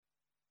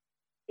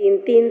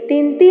Tin, tin,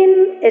 tin, tin.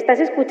 Estás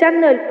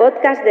escuchando el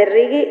podcast de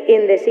Reggae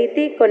in the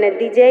City con el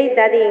DJ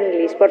Daddy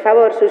English. Por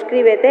favor,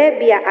 suscríbete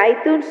vía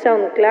iTunes,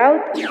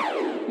 SoundCloud.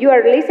 You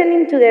are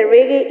listening to the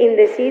Reggae in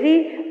the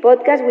City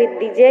podcast with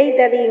DJ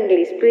Daddy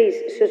English. Please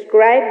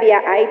subscribe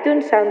via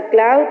iTunes,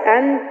 SoundCloud,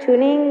 and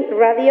TuneIn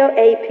Radio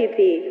app.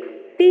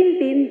 Tin,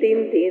 tin,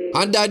 tin, tin.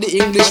 And Daddy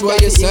English,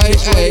 what you say?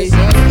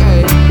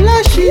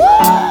 Flash it.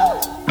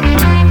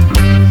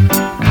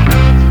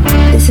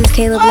 This is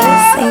Kayla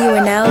Bliss, and you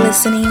are now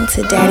listening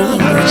to Daddy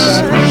English.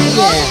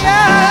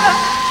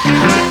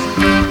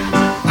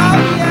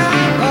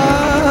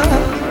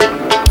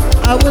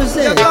 I will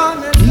say,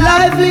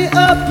 lively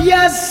up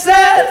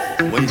yourself,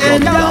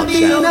 and don't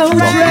be no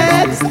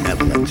dread.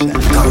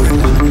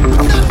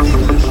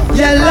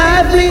 Yeah,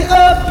 lively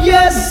up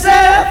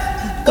yourself,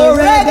 the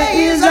reggae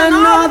is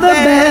another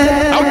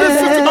bed. Now this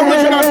is the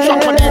original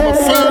Chakani, my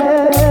friend.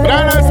 But I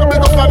know some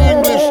big up Daddy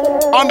English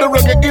on the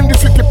Reggae in the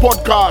City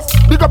podcast.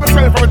 Big up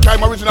yourself every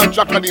time, original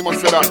Chakani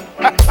must say that.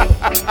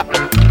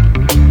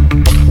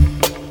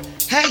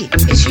 Hey,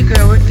 it's your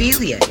girl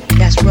Ophelia.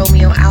 That's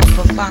Romeo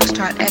Alpha,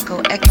 Foxtrot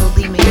Echo, Echo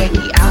Lima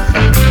Yankee Alpha.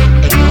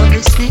 And you're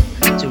listening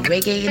to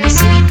Reggae in the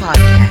City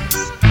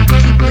podcast.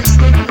 Keep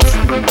listening.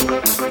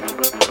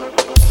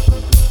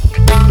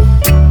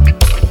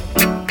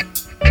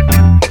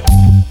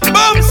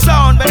 Boom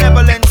sound,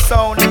 benevolent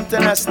sound,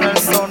 international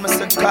sound,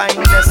 Mr.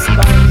 Kindness.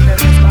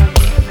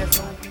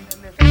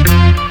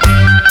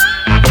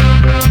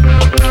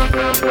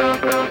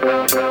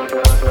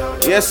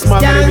 Yes, my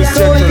name is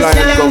Jethro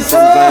Lion, come from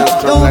Zion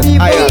Strong like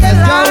Iron.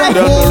 You don't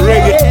know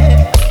reggae.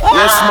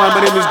 Yes, my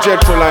name is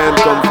Jethro Lion,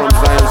 come from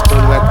Zion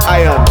Strong like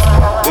Iron.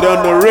 You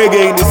don't know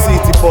Reggae in the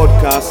City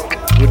podcast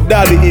with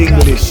Daddy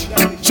English.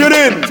 Tune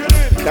in,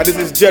 that this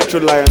is Jethro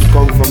Lion,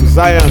 come from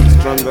Zion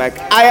Strong like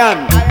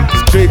Iron.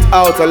 Straight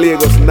out of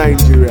Lagos,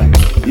 Nigeria.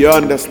 You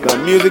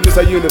understand? Music is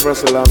a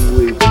universal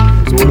language.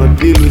 So we don't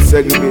deal with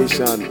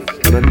segregation.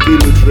 We don't deal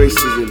with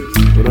racism.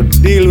 We don't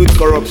deal with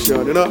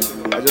corruption, you know?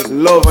 I just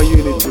love and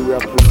unity we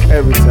approve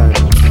every time.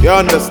 You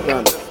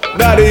understand?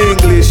 Daddy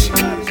English,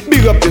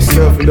 big up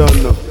yourself, you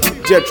don't know.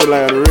 Jethro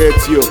Lion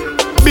rates you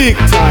big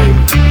time.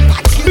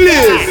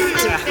 Please.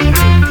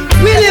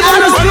 We live on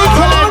the street.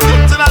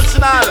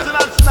 International.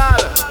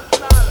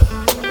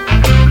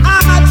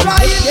 I'm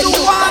trying to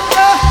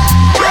wander.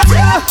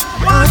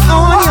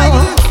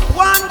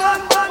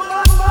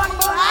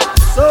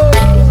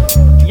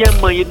 Yeah,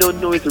 man, you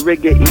don't know it's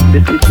Reggae in the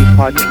City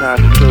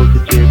podcast, so the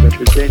J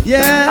represent.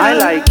 Yeah. I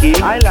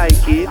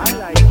like it.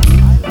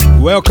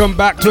 Welcome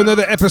back to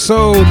another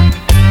episode.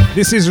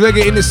 This is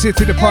Reggae in the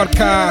City, the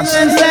podcast,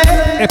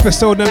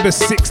 episode number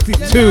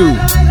 62.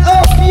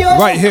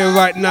 Right here,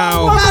 right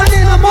now.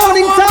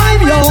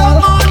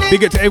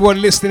 Big up to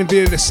everyone listening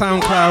via the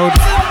SoundCloud,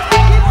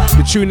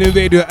 the TuneIn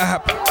Radio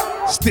app,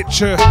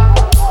 Stitcher,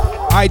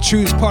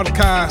 iTunes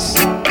podcast,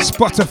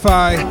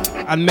 Spotify,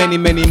 and many,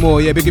 many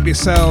more. Yeah, big up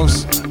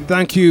yourselves.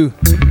 Thank you.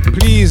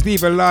 Please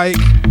leave a like,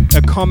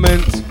 a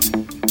comment,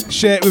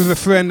 share it with a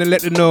friend, and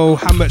let them know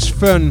how much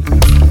fun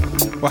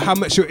or how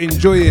much you're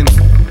enjoying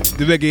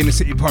the Reggae in the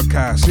City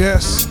podcast.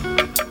 Yes.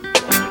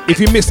 If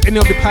you missed any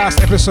of the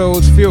past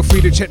episodes, feel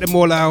free to check them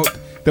all out.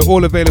 They're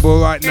all available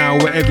right now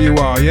wherever you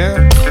are.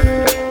 Yeah.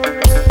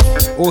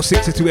 All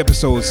 62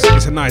 episodes.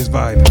 It's a nice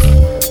vibe.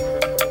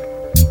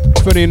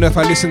 Funny enough,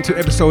 I listened to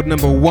episode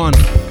number 1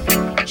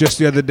 just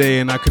the other day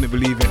and I couldn't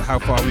believe it, how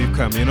far we've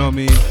come, you know what I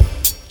mean?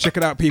 Check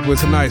it out, people,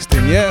 it's a nice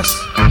thing, yes?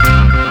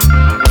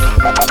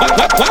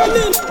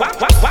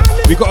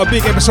 We got a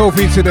big episode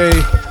for you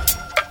today.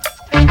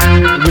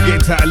 We'll get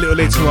into that a little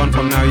later on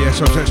from now, yeah,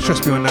 so just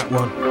trust me on that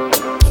one.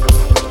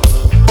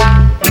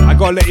 I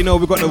gotta let you know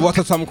we got the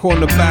Rototom Call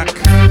on the back.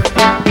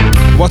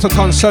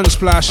 Rototom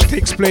Sunsplash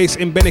takes place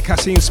in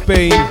Benicassim,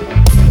 Spain,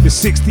 the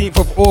 16th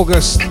of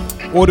August.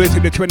 All the way to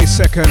the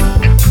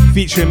 22nd,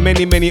 featuring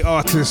many, many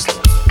artists.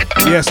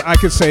 Yes, I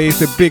could say it's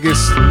the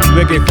biggest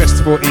reggae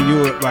festival in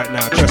Europe right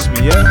now, trust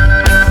me, yeah?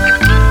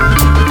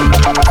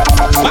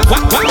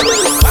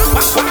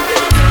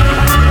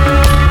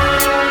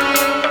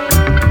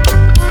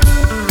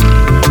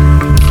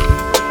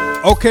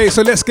 Okay,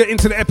 so let's get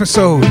into the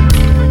episode.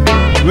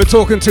 We're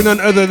talking to none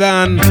other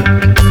than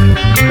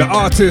the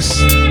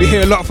artist. We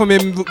hear a lot from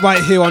him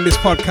right here on this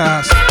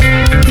podcast.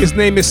 His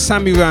name is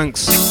Sammy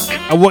Ranks.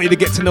 I want you to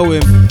get to know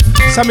him.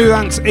 Sammy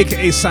Ranks,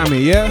 aka Sammy,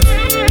 yeah?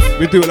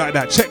 We do it like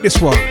that. Check this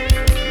one.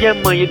 Yeah,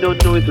 man, you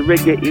don't know it's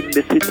Reggae in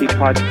the City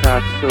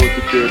podcast, so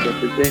the J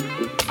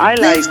representing. I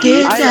like Let's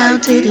get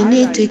down to the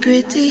nitty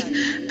gritty,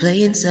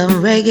 playing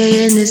some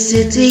reggae in the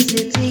city.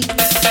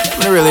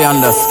 I really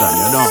understand,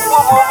 you know.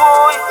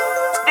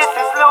 This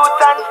is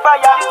Loot and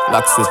Fire.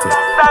 Black City.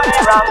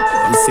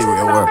 You see where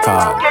you work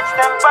hard.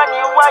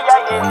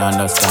 You don't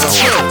understand how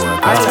you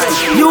work hard.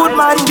 You'd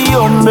man be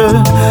humble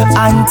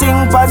and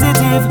think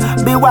positive.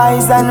 Be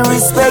wise and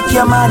respect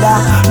your mother.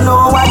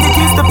 Know what it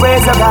is to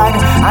praise your God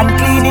and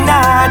clean in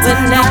heart. Do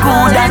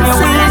good and you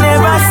will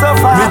never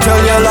suffer. Me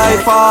tell your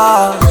life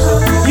hard.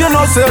 You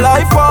know say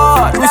life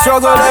hard. We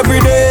struggle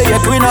every day,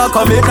 yet we not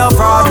commit no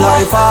fraud.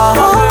 Life hard.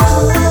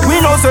 We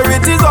know say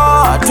it is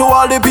hard to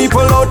all the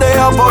people out there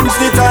punch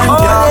the time. Oh,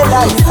 the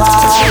life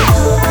hard.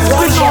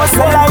 We know it's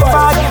a life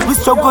hard. We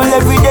struggle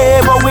every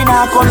day, but we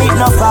not commit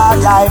no hard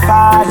life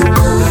hard.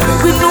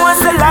 We know it's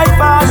a life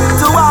hard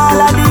to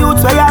all of the youths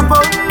where you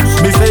punch.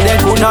 Me say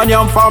they coulda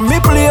yam from me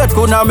plate,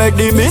 coulda make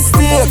the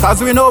mistake.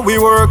 Cause we know we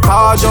work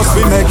hard, just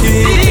we make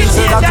it.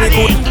 So that we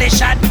could English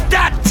and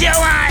that you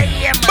are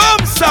here.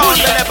 Boom sound,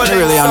 the level I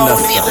really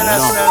understand.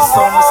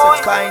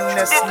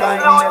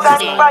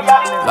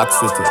 Black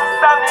City.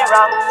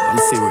 Let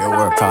me see where you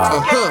work hard.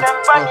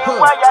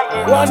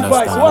 One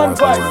voice.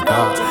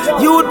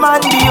 You'd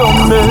man be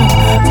humble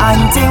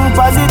and think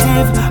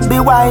positive. Be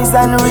wise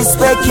and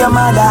respect your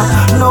mother.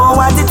 Know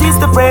what it is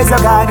to praise your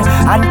God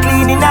and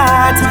clean in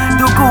heart.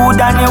 Do good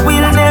and you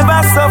will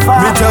never suffer.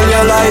 Me tell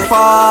your life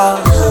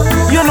hard.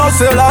 You know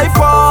say life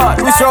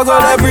hard. We struggle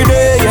every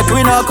day, yet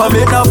we not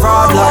commit no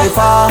fraud. Life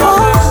hard.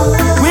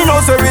 We know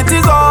say it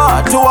is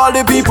hard to all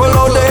the people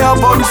out there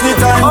punch the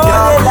time. Oh,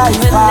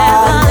 life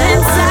hard.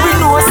 We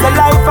know say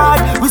life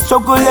hard. We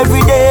struggle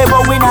every day,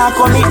 but we not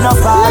commit no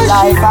fraud.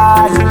 Life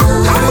hard.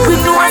 We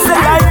know say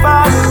life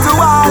hard to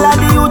all of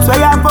the youths where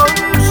you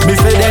punch. Me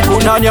say they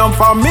coulda yam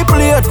from me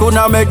plate,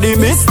 coulda make the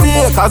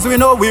mistake. Cause we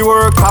know we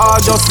work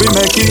hard, just we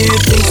make it.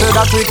 Think say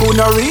that we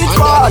coulda reach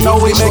far, now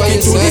we make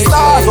it to the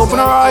stars.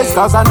 Open our eyes,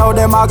 cause I know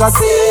them I got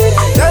see.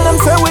 Tell them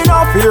say we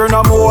not fear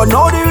no more.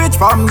 Know the rich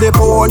from the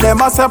poor,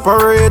 them a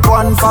separate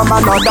one from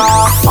another.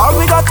 All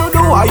we got to do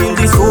I heal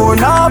the soul,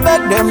 now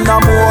beg them no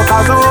more.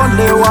 Cause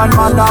only one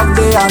man have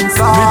the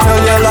answer. Me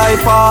tell you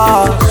life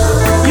hard.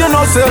 You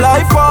know say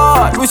life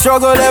hard. We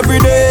struggle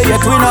every day,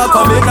 yet we not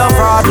commit no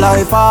fraud.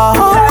 Life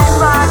hard.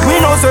 We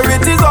know say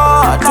it is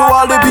hard to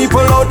all the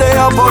people out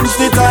there punch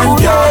the time.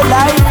 Yeah,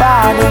 life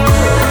hard.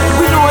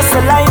 We know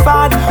say life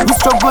hard. We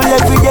struggle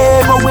every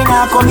day, but we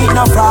not commit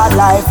no fraud.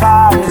 Life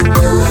hard.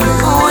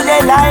 Oh,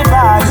 the life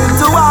hard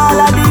to all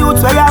of the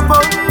youths where you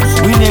punch.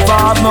 We never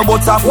have no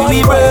butter for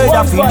we bread.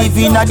 If we live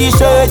in a the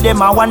shade,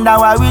 them a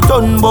wonder why we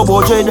turn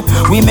bobo dread.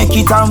 We make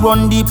it and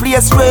run the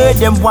place red.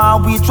 Them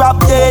want we trap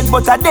dead,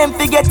 but a them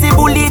forget the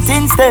bullet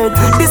instead.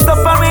 The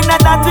suffering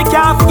that we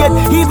can't forget,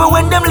 even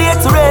when them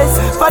late to race.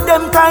 For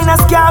them kind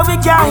of scare we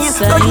can't heal.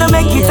 Don't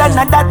make it and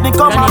that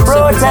become a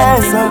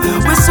protest.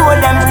 We show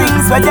them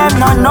things where them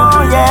not know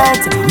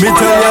yet. Me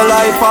tell you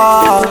life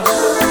hard.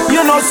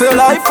 You know say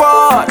life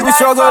hard. We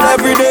struggle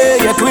every day,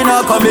 yet we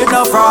not commit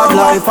no fraud.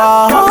 Life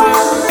hard.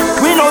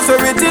 We know say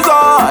it is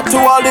hard to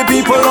all the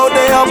people out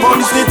there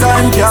punch the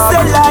time card.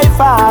 Say life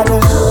hard.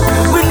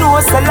 We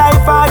know say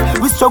life hard.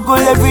 We struggle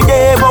every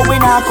day, but we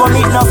not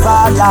commit no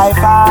fraud.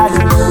 Life hard.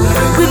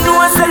 We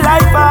know say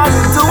life hard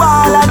to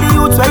all of the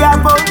youths where you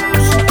punch.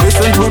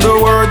 Listen to the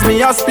words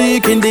me a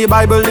speak in the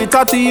Bible, it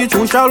a teach.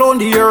 Who shall own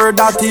the earth,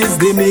 that is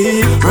the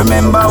me.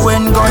 Remember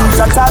when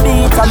gunshots a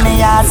beat and me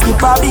a skip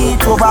a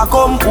beat.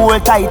 Overcome, hold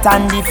tight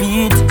and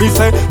defeat. He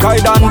say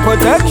guide and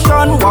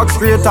protection, walk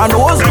straight and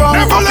nose strong.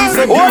 He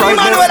say the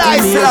right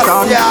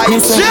destination. He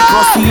say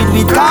proceed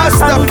with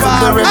caution to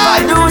the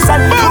revolution.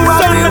 Who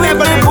agree with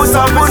me put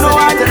up on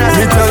one.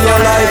 Me tell your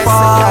life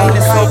hard.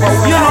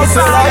 You know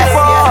say life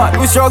hard.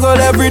 We struggle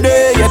every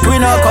day, yet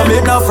we not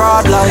commit no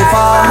fraud. Life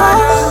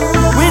hard.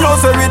 We know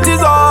say it is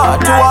hard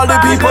to all the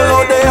people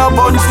out there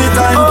punch the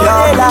time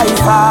card. Life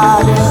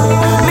hard.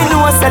 Me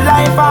know say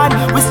life hard.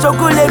 We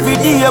struggle every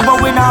day,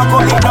 but we not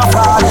commit no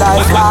fraud.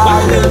 Life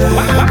hard.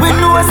 We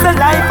know say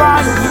life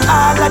hard.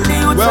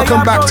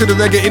 Welcome back to the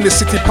Reggae in the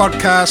City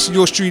podcast.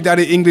 Your street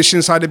daddy English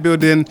inside the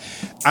building,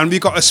 and we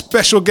got a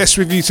special guest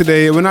with you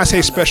today. When I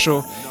say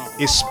special,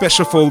 it's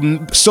special for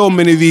so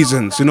many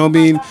reasons. You know what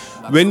I mean?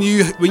 When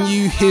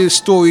you hear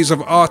stories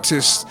of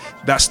artists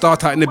that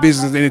start out in the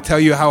business and they tell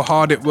you how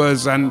hard it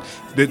was and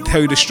they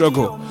tell you the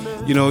struggle,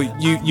 you know,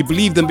 you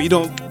believe them, but you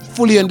don't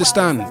fully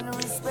understand.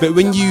 But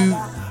when you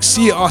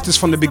see artists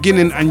from the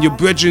beginning and your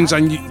brethren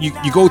and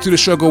you go through the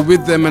struggle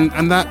with them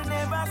and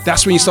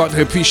that's when you start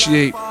to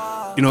appreciate,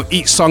 you know,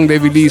 each song they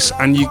release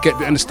and you get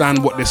to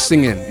understand what they're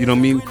singing, you know what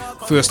I mean,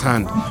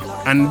 firsthand.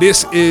 And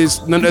this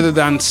is none other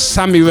than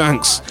Sammy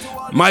Ranks,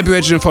 my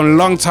brethren for a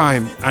long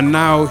time, and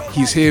now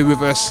he's here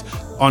with us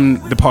on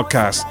the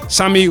podcast.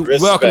 Sammy,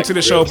 welcome to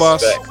the show,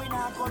 boss.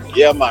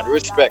 Yeah, man,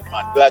 respect,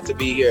 man. Glad to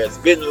be here. It's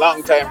been a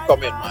long time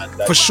coming, man.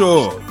 For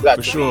sure.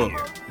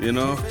 You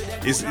know,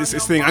 it's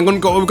thing.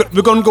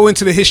 We're gonna go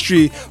into the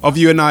history of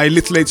you and I a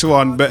little later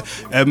on, but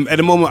at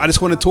the moment, I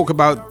just want to talk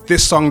about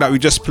this song that we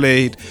just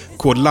played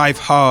called "Life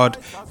Hard,"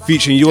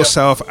 featuring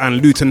yourself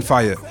and Luton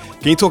Fire.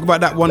 Can you talk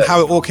about that one?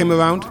 How it all came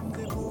around?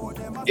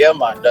 Yeah,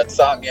 man, that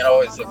song, you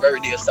know, is a very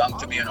dear song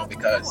to me, you know,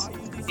 because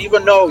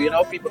even though, you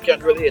know, people can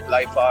relate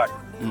life hard,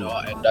 you know,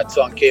 and that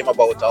song came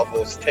about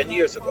almost 10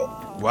 years ago.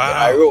 Wow. And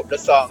I wrote the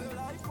song.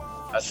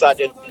 I sat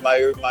in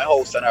my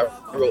house and I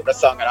wrote the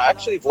song, and I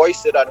actually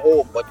voiced it at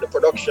home, but the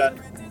production,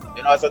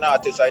 you know, as an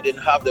artist, I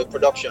didn't have the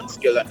production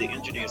skill and the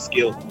engineer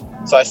skill.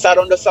 So I sat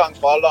on the song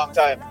for a long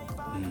time.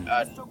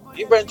 And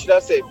eventually I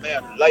said,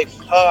 man, life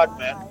hard,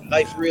 man.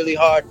 Life really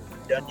hard.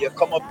 Then you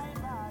come up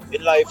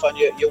in life and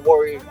you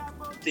worry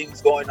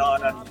things going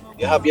on, and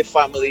you have your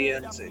family,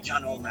 and say, you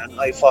know, man,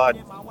 life hard.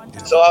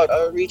 So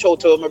I reach out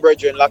to my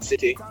brother in Lock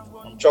City,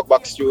 from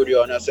Truckback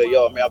Studio, and I say,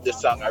 yo, I have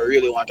this song, I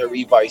really want to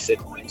revise it.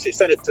 And he say,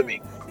 send it to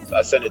me. So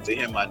I sent it to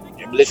him, and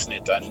him listen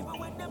it, and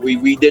we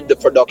redid the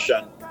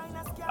production.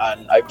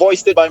 And I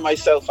voiced it by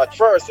myself at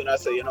first, and I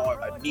said, you know,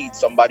 I need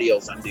somebody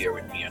else on there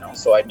with me, you know.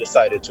 So I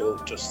decided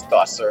to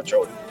start search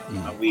out.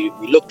 And we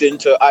looked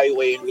into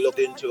Wayne, we looked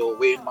into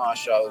Wayne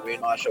Marshall.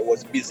 Wayne Marshall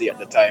was busy at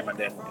the time, and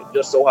then it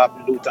just so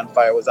happened Lutan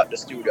Fyah was at the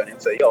studio, and he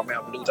said, yo, man,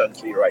 I'm Lutan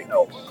for you right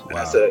now. And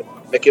I said,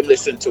 make him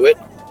listen to it.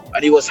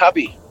 And he was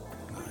happy.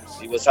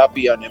 He was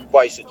happy and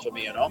voiced it for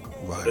me, you know.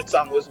 Right. The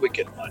song was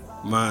wicked, man.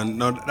 Man,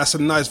 no, that's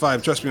a nice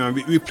vibe. Trust me, man.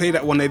 We play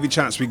that one every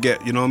chance we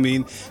get, you know what I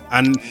mean?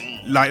 And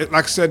like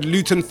I said,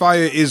 Lutan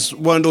Fyah is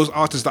one of those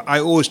artists that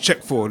I always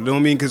check for, you know what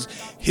I mean? Because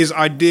his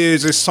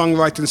ideas, his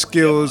songwriting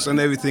skills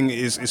and everything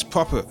is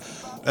proper.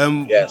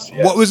 Yes.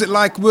 What was it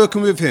like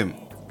working with him?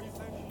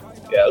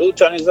 Yeah,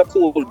 Lutan is a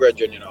cool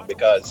brethren, you know,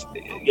 because,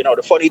 you know,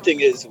 the funny thing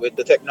is with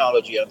the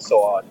technology and so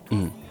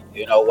on,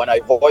 you know, when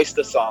I voiced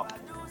the song,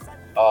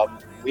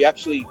 we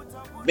actually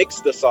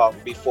mixed the song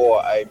before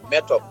I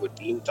met up with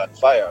Lutan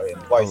Fyah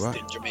and voiced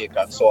in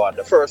Jamaica and so on.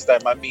 The first time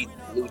I meet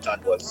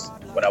Lutan was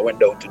when I went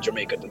down to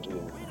Jamaica to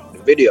do the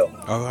video.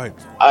 All right.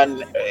 And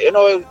you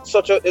know,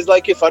 it's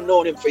like if I've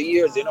known him for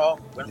years, you know,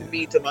 when we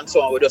meet him and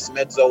so on, we just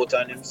met out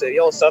and him say,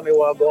 yo, Sammy,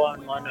 what go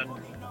on, man? And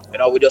you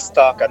know, we just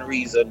talk and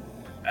reason.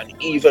 And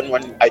even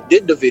when I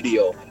did the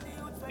video,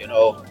 you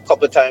know, a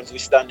couple of times we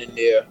standing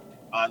there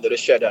under the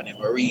shed and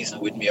him reason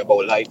with me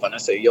about life, and I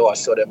say, yo, I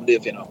saw them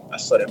live, you know,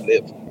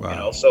 Wow. You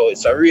know, so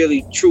it's a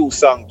really true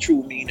song,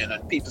 true meaning,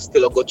 and people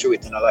still go through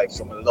it in their life.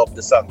 So I love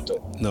the song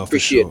too. No,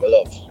 appreciate the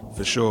love.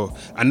 For sure.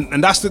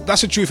 And that's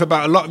the truth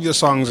about a lot of your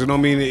songs, you know what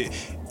I mean?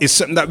 It's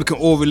something that we can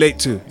all relate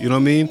to, you know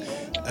what I mean?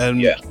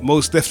 And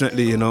most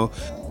definitely, you know.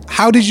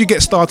 How did you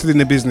get started in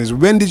the business?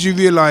 When did you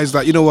realize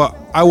that, you know what,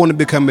 I want to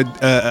become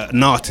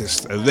an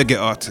artist, a reggae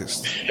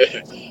artist?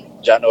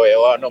 Jano,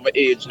 I know my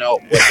age now.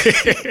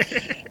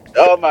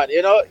 Oh man,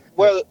 you know,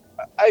 well,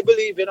 I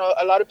believe, you know,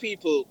 a lot of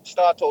people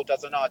start out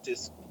as an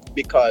artist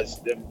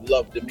because they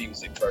love the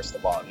music, first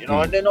of all, you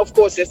know, and then of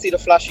course they see the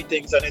flashy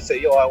things and they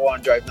say, yo, I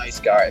want to drive nice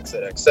car,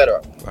 etc.,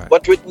 etc. Right.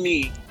 But with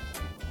me,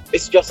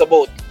 it's just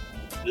about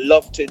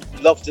love to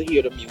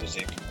hear the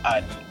music,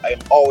 and I'm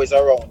always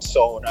around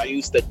sound. I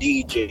used to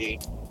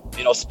DJ,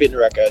 you know, spin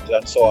records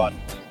and so on,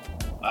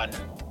 and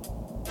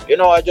you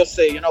know, I just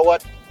say, you know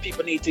what,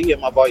 people need to hear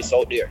my voice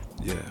out there.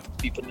 Yeah.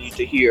 People need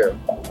to hear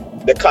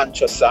the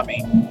conscious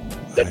Sammy,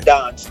 the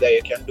dance that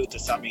you can do to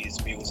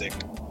Sammy's music,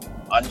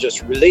 and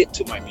just relate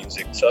to my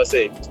music. So I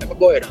say, let me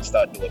go ahead and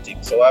start doing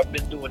things. So I've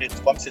been doing it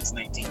since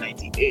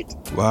 1998.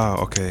 Wow,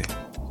 okay.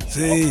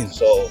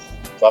 So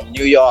from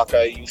New York,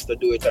 I used to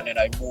do it, and then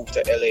I moved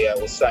to LA. I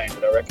was signed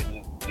with a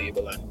record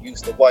label and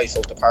used to voice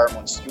out the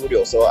Paramount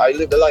Studio. So I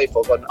live the life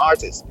of an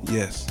artist.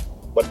 Yes.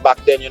 But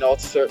back then, you know,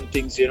 certain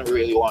things you don't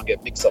really want to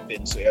get mixed up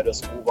in, so you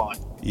just move on.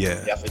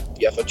 Yeah.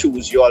 You have to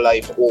choose your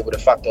life over the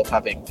fact of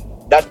having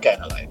that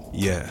kind of life.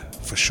 Yeah,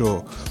 for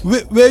sure.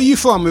 Where are you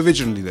from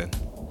originally then?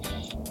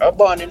 I'm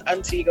born in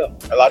Antigua.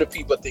 A lot of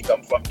people think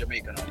I'm from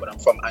Jamaica now, but I'm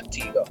from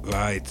Antigua.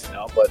 Right. You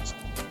know, but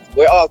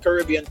we're all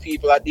Caribbean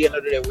people. At the end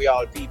of the day, we're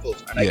all people,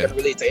 and I can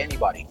relate to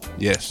anybody.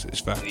 Yes, it's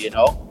fact. You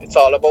know, it's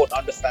all about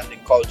understanding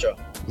culture.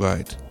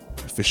 Right.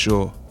 For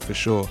sure.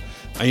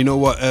 And you know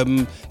what,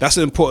 that's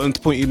an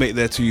important point you make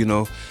there too, you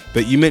know.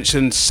 But you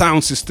mentioned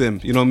sound system,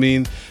 you know what I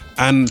mean?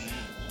 And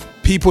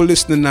people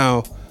listening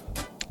now,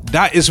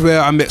 that is where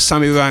I met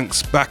Sammy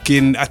Ranks back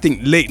in, I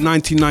think, late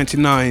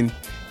 1999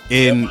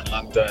 in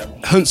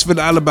Huntsville,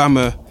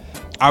 Alabama.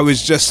 I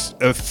was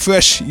just a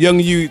fresh young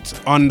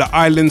youth on the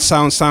Island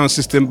Sound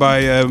system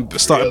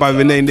started by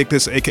Renee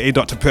Nicholas, aka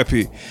Dr.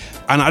 Peppy.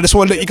 And I just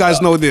want to let you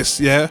guys know this,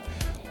 yeah?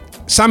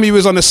 Sammy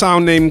was on a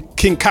sound named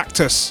King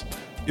Cactus,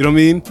 you know what I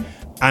mean?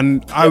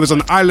 And I was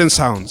on Island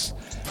Sounds.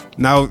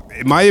 Now,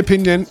 in my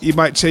opinion, you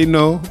might say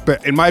no,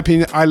 but in my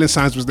opinion, Island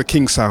Sounds was the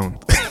king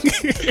sound.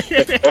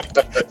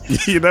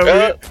 You know what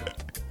I mean?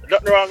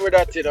 Nothing wrong with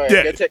that, you know.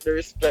 You take the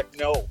respect,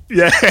 no.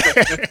 Yeah.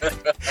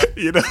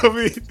 You know what I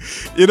mean?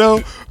 You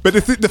know, but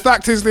the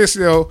fact is this,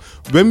 you know,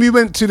 when we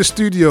went to the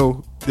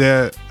studio, we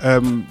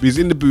was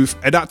in the booth.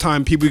 At that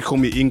time, people would call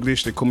me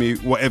English, they call me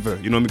whatever,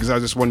 you know, because I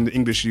was just one of the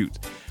English youth.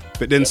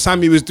 But then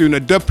Sammy was doing a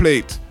dub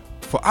plate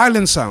for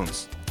Island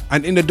Sounds.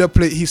 And in the dub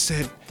plate, he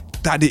said,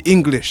 Daddy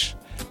English.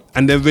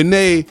 And then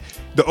Renee,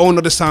 the owner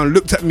of the sound,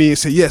 looked at me and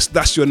said, yes,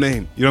 that's your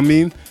name. You know what I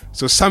mean?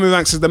 So Sammy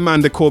Ranks is the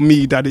man that called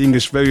me Daddy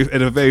English at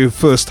the very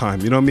first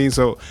time. You know what I mean?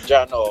 So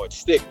John, no, it's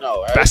stick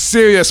now, right? That's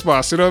serious,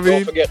 boss. You know what I mean?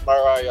 Don't forget my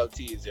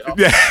royalties, you know?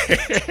 Yeah.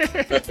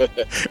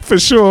 For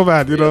sure,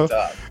 man, you know?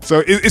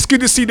 So it's good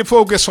to see the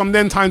progress from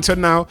then time to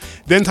now.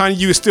 Then time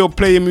you were still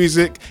playing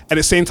music. At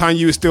the same time,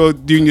 you were still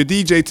doing your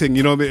DJ thing,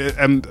 you know,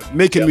 and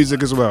making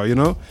music as well, you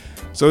know?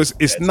 So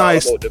it's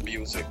nice. All about the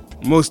music.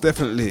 Most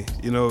definitely,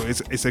 you know,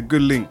 it's a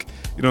good link.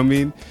 You know what I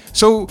mean?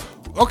 So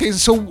okay,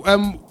 so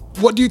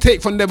what do you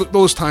take from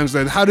those times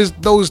then? How does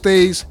those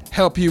days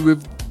help you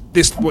with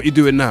this? What you're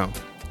doing now?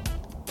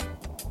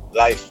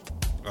 life.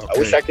 Okay. I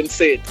wish I could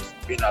say it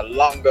in a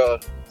longer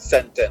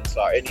sentence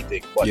or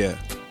anything, but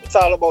it's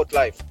all about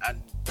life.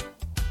 And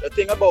the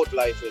thing about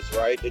life is,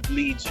 right, it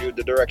leads you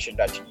the direction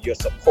that you're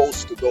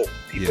supposed to go.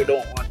 People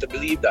don't want to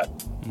believe that.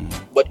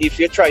 But if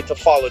you try to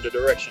follow the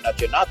direction that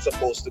you're not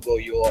supposed to go,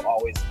 you'll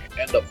always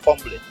end up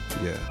fumbling.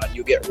 And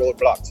you get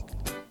roadblocks.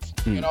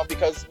 You know,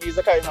 because he's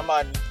the kind of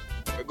man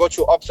who go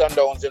through ups and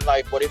downs in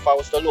life. But if I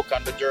was to look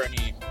on the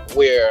journey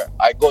where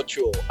I go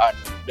through and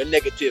the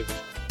negative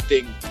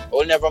thing, I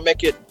will never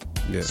make it.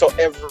 So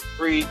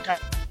every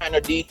kind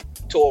of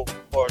detour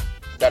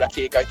that I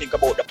take, I think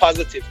about the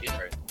positive in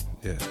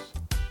it.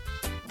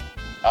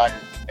 And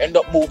end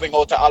up moving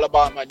out to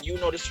Alabama, and you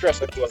know the stress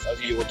that was as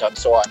a youth and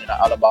so on in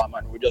Alabama,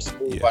 and we just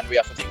move and we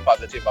have to think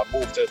positive. I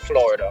moved to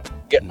Florida,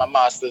 get my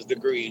master's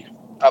degree,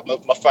 have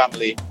my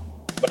family,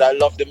 but I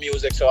love the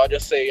music, so I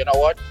just say, you know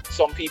what,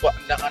 some people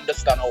don't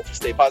understand how to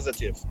stay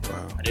positive.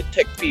 And it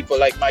takes people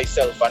like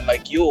myself and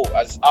like you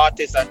as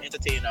artists and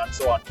entertainers and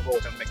so on to go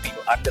out and make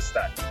people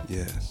understand.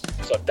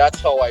 So that's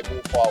how I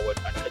move forward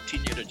and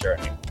continue the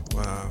journey.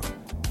 Wow.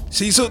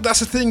 See, so that's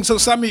the thing. So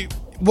Sammy,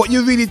 what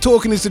you're really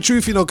talking is the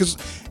truth, you know, because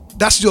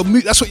that's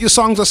what your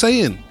songs are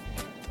saying.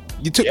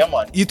 You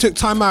took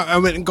time out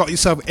and went and got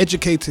yourself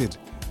educated.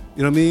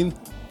 You know what I mean?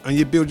 And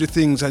you build your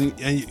things and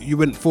you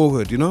went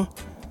forward. You know.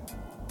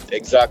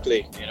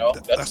 Exactly. You know,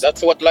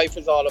 that's what life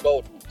is all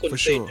about. Couldn't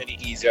say it any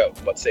easier,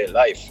 but say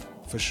life.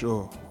 For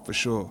sure.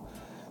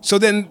 So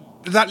then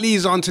that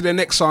leads on to the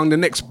next song, the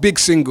next big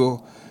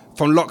single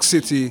from Lock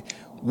City,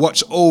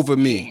 "Watch Over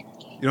Me."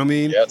 You know what I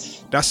mean?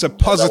 Yes. That's a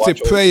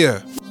positive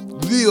prayer,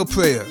 real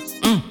prayer.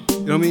 You know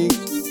what I mean?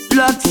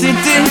 Lock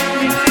City,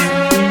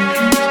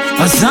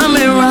 I saw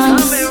me run.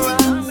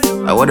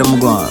 What am I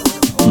going?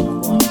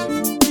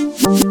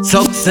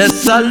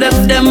 Success, I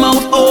left them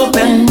out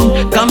open.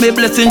 Can be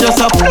blessing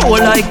just a flow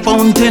like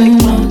fountain.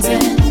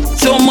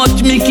 So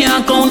much me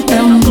can't count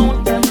them.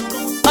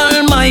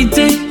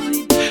 Almighty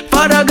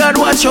Father God,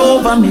 watch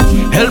over me.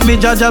 Help me,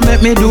 Jaja,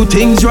 make me do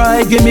things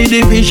right. Give me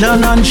the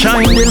vision and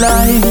shine the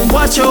light.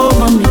 Watch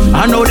over me.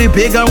 I know the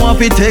pagan want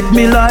to take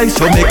me life,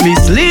 so make me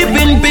sleep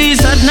in peace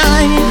at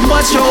night.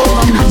 Watch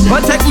over me.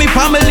 Protect me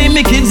family,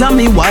 me kids and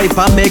me wife,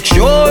 and make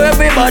sure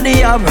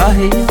everybody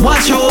alright.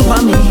 Watch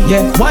over me,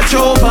 yeah. Watch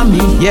over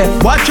me, yeah.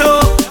 Watch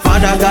over.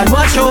 Father God,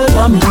 watch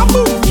over me.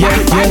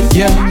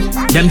 Yeah.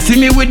 Them see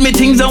me with me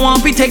things, I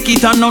want to take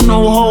it. I don't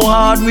know how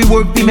hard we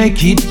work to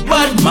make it.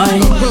 But mine,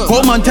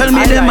 come and tell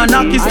me them and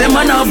knock it, them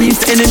and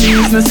harvest.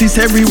 Enemies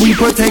necessary, we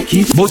protect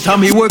it. But I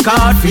me work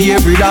hard for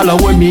every dollar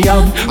when me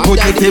have.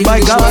 Protected by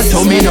God,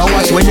 so me know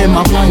watch when them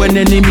up. When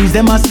enemies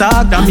them a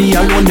start, and me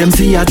alone them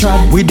see a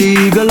trap. With the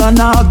eagle and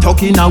knock,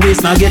 talking a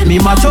waste, now get me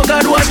mad. So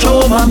God watch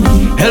over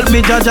me. Help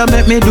me, Jaja,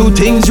 make me do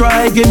things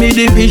right. Give me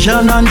the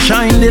vision and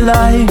shine the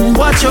light.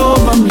 Watch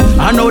over me.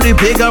 I know the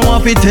pagan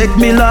want to take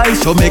me life,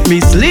 so make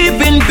me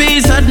sleep in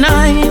peace at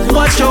night.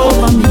 Watch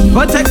over me.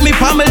 Protect me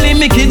family,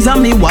 me kids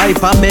and me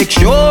wife, and make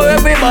sure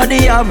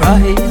everybody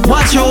alright.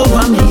 Watch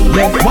over me,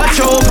 yeah. Watch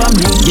over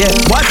me, yeah.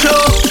 Watch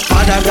over.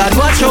 Father God,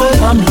 watch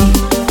over me.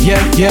 Yeah.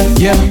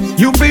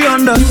 You be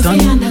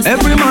understand.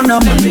 Every man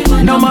a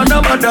man. No man no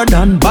better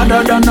than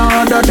other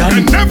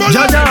than.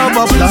 Jaja have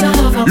a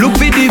plan. Look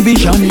for the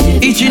vision.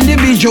 Each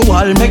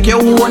individual make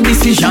your own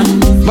decision.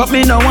 But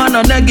me no want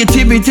no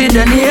negativity,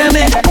 then hear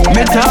me.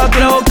 Me talk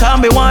loud,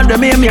 can't be want to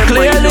hear me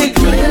clearly.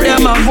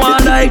 Them a go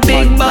like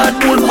big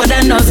bad bull, but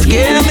they not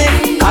scare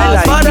me.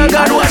 Father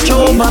God, watch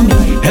over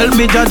me. Help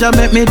me, Jaja,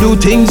 make me do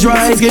things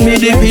right. Give me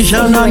the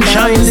vision and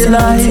shine the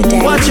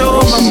light. Watch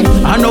over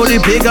me. I know the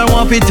pagan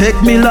want to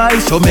take me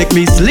life, so make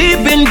me sleep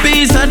in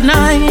peace at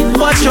night.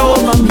 Watch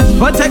over me.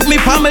 Protect me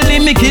family,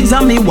 me kids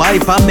and me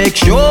wife, and make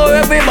sure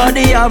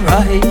everybody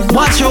alright.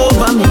 Watch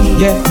over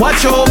me, yeah.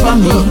 Watch over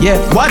me, yeah.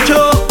 Watch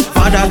over.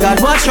 Father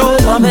God, watch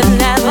over me.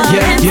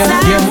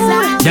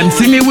 Yeah. Them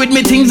see me with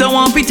me things, I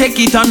want to take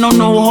it. I don't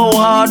know how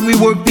hard we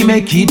work to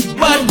make it.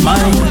 But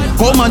mine,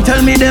 come and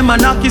tell me them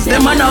and knock it,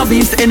 them and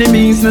harvest.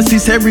 Enemies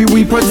necessary,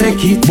 we protect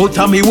it. But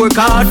I me work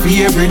hard for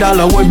every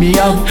dollar when me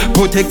have.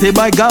 Protected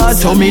by God,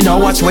 so me now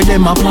watch where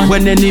them up.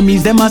 When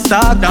enemies them a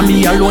start, and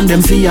me alone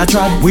them see a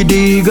trap. With the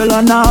eagle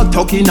and knock,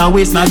 talking a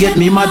waste, now get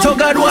me mad. So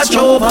God watch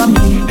over me.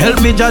 Help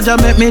me, Jaja,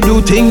 make me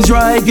do things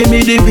right. Give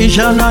me the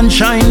vision and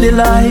shine the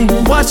light.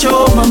 Watch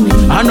over me.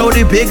 I know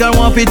the pagan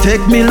want to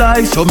take me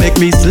life, so make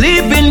me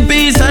sleep in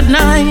peace at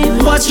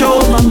night. Watch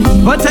over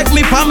me. Protect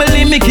me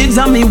family, me kids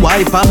and me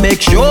wife, and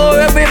make sure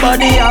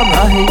everybody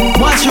alright.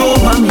 Watch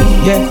over me,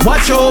 yeah.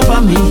 Watch over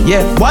me,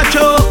 yeah. Watch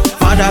over.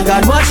 Father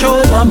God, watch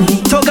over me.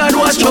 So God,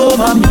 watch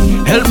over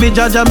me. Help me,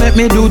 Jaja, make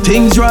me do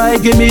things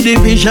right. Give me the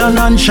vision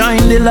and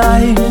shine the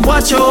light.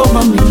 Watch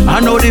over me. I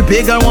know the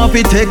pagan want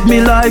to take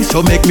me life,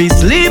 so make me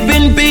sleep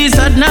in peace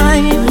at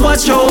night.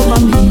 Watch over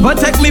me.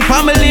 Protect me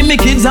family, me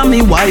kids and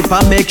me wife,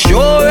 and make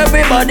sure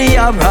everybody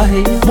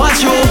alright.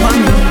 Watch over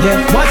me, yeah.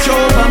 Watch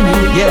over me,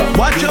 yeah.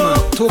 Watch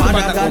over.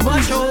 Father God,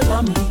 watch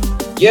over me.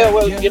 Yeah,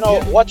 well, you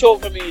know, Watch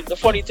Over Me. The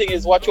funny thing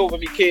is, Watch Over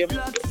Me came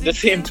the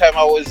same time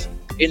I was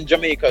in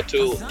Jamaica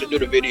to do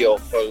the video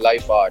for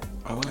Life Art.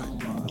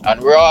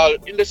 And we're all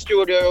in the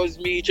studio. It was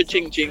me,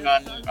 Ching Ching,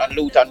 and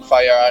Luton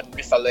Fire, and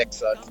Mr.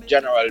 Lex, and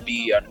General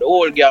B, and the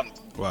whole gang.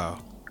 Wow.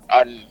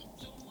 And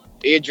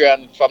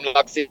Adrian from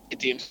Lock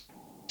City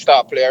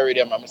start playing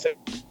rhythm. And I said,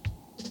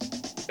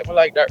 I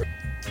like that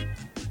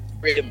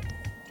rhythm.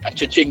 And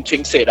Ching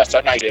Ching said, that's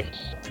a nice rhythm.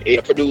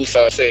 The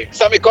producer say,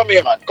 Sammy, come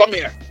here, man, come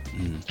here.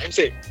 And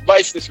say,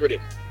 vice this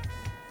rhythm.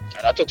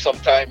 And I took some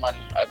time and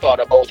I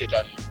thought about it,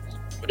 and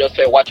we just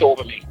say, watch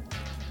over me.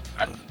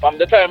 And from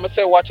the time I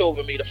say watch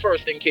over me, the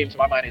first thing came to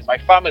my mind is my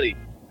family.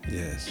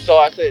 Yes. So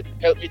I said,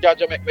 help me,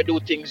 Jaja, make me do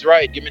things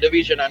right. Give me the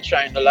vision and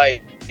shine the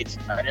light.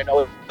 And you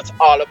know, it's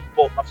all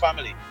about my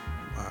family.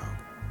 Wow.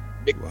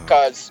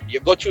 Because you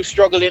go through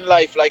struggle in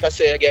life, like I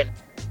say again,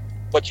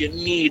 but you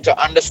need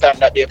to understand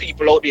that there are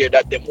people out there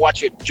that them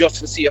watch it just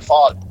to see you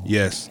fall.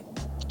 Yes.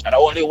 And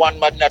only one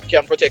man that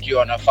can protect you,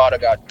 and a Father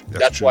God.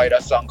 That's why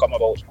that song come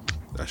about.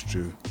 That's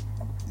true.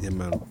 Yeah,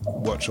 man.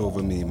 Watch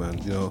over me,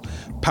 man. You know,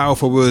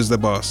 powerful words, the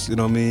boss. You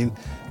know what I mean?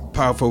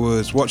 Powerful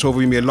words. Watch over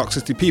me at Lock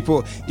City.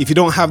 People, if you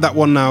don't have that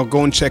one now,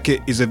 go and check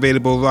it. It's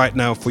available right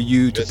now for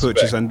you to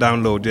purchase and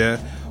download. Yeah.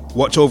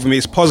 Watch over me.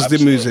 It's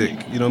positive music.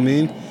 You know what I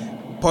mean?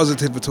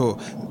 Positive at all.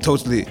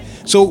 Totally.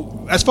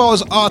 So, as far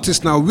as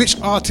artists now, which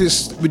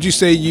artists would you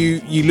say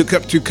you look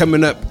up to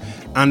coming up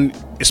and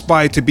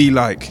aspire to be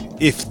like,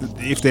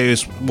 if there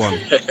is one?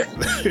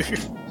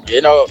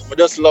 You know, I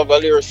just love a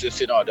lyricist.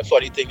 You know, the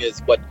funny thing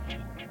is, but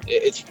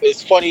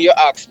it's funny you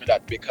ask me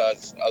that,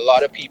 because a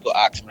lot of people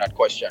ask me that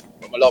question.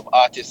 I love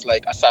artists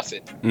like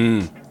Assassin.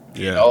 Yeah.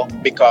 You know,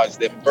 because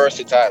they're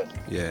versatile.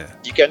 Yeah.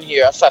 You can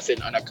hear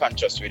Assassin on a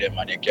conscious rhythm,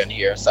 and you can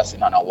hear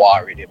Assassin on a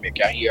war rhythm. You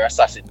can hear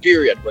Assassin,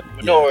 period. But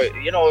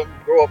you know,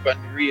 grow up and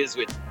raised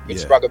with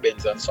Spragga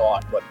Benz and so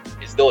on. But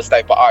it's those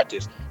type of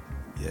artists.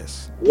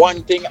 Yes.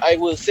 One thing I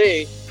will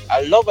say,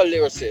 I love a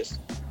lyricist,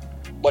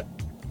 but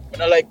I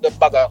don't like the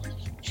bag of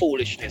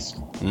foolishness.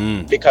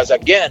 Because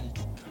again,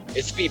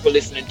 it's people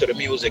listening to the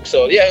music.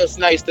 So yeah, it's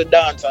nice to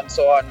dance and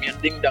so on. Me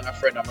and Ding Dong a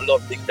friend, I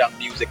love Ding Dong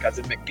music as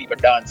it make people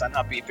dance and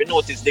happy. If you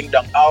notice, Ding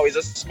Dong always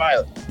a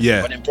smile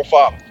when him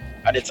perform.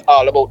 And it's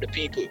all about the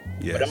people.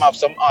 Yes. But them have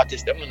some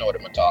artists, them don't know what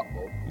them talk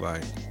about.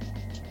 Right.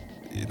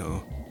 You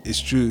know, it's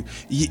true.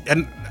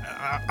 And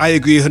I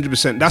agree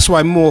 100%. That's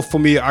why more for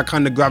me, I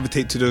kind of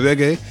gravitate to the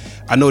reggae.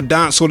 I know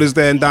dancehall is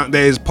there, and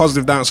there is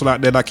positive dancehall out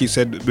there, like you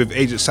said, with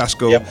Agent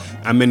Sasco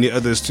and many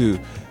others too.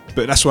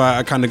 But that's why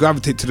I kind of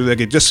gravitate to the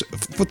reggae, just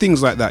for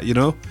things like that, you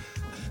know?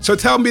 So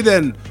tell me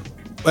then,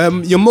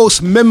 your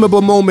most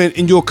memorable moment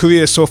in your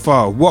career so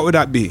far, what would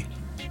that be?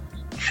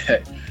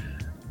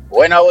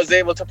 When I was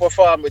able to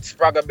perform with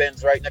Spragga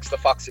Benz right next to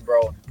Foxy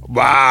Brown.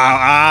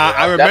 Wow,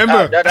 I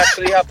remember. That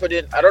actually happened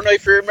in, I don't know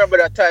if you remember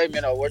that time,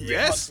 you know, when we were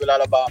in Huntsville,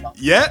 Alabama.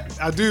 Yeah,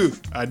 I do.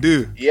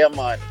 Yeah,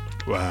 man.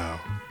 Wow,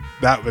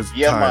 that was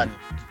Yeah, time. man.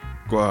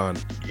 Go on.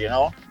 You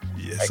know?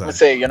 Yes, like I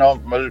say, you know,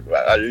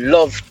 I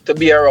love to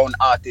be around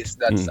artists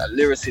that's a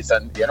lyricist,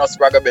 and you know,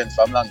 Spragga Benz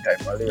from a long time,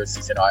 a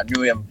lyricist. You know, I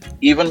knew him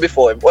even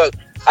before him. Well,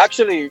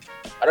 actually,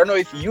 I don't know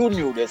if you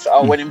knew this.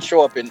 When him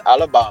show up in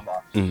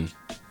Alabama,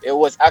 it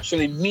was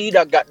actually me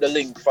that got the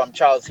link from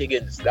Charles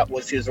Higgins. That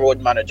was his road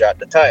manager at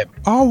the time.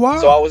 Oh wow!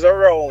 So I was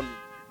around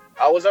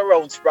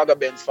Spragga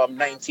Benz from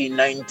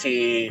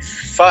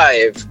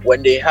 1995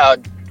 when they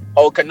had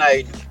How Can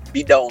I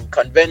Be Down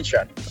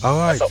convention. All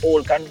right. That's an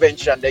old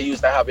convention they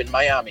used to have in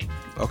Miami.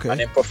 Okay. And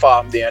then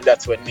performed there, and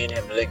that's when me and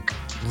him linked.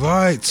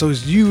 Right. So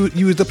it's you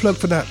was the plug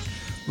for that,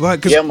 right?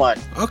 Yeah, man.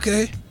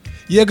 Okay.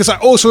 Yeah, because I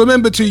also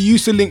remember too, you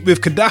used to link with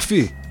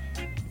Gaddafi,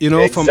 you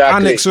know, from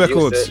Annex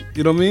Records.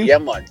 You know what I mean? Yeah,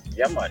 man.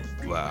 Yeah, man.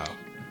 Wow.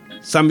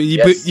 Sammy,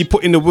 you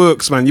put in the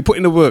works, man. You put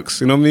in the works.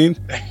 You know what I mean?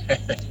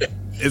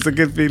 It's a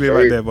good feeling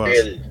right there, boss.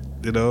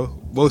 You know,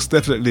 most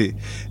definitely.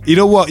 You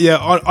know what? Yeah,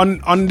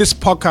 on this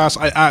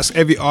podcast, I ask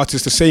every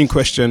artist the same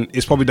question.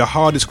 It's probably the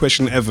hardest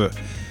question ever.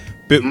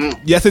 But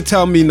you have to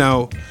tell me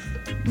now,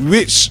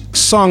 which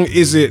song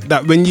is it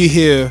that when you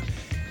hear,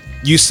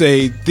 you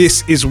say,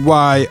 this is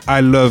why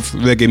I love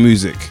reggae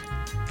music?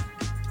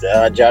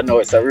 Yeah, no,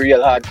 it's a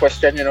real hard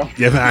question, you know.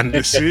 Yeah, man.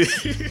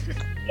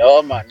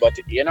 No, man, but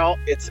you know,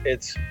 it's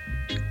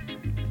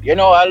you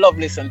know, I love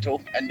listen to,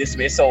 and this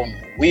may sound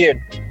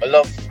weird, I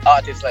love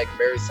artists like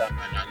Barry Simon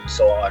and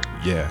so on.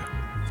 Yeah,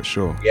 for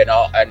sure. You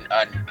know, and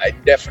I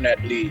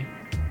definitely,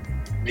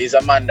 he's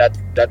a man that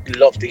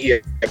love to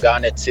hear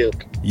Garnet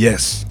Silk.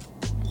 Yes.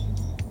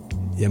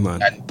 Yeah,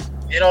 man. And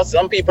you know,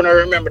 some people don't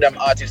remember them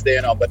artists there,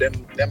 you know, but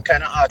them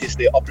kind of artists,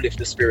 they uplift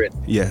the spirit.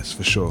 Yes,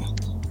 for sure.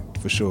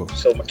 For sure.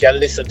 So I can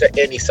listen to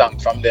any song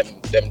from them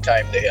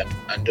time there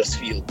and just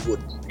feel good.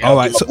 You know, all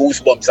right. So,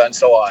 goosebumps and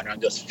so on,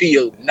 and just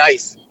feel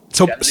nice.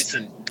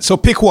 So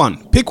pick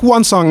one. Pick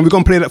one song, and we're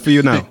gonna play that for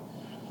you now.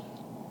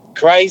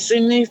 Christ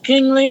in his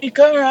kingly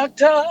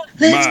character.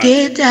 Let's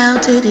get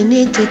down to the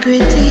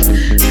nitty-gritty.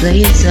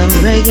 Playing some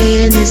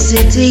reggae in the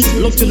city.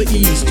 Look to the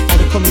east for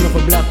the coming of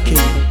a black king.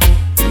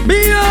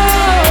 Behold!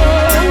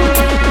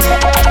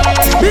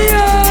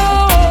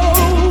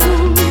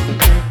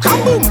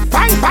 Kaboom!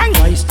 Bang! Bang!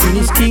 Christ in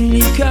his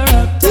kingly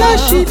character.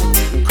 Flash it!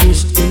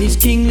 Christ in his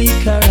kingly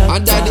character.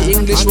 Under the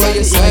English way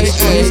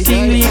Christ in his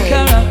kingly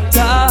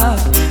character.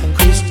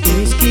 Christ in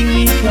his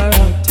kingly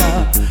character.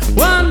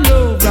 One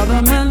love,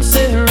 brother man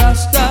say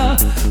Rasta.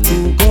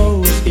 Who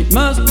goes, it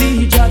must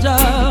be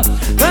Jaja.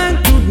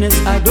 Thank goodness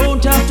I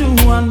don't have to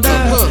wonder. I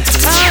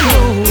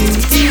know he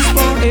is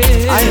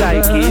forever. I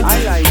like it.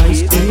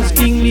 Christ in his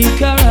kingly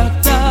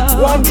character.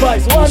 One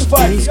voice. Christ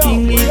in his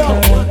kingly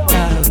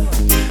character.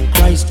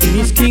 Christ in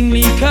his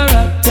kingly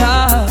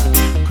character.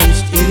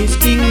 Christ in his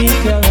kingly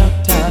character.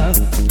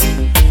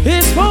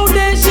 His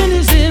foundation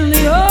is in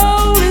the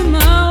holy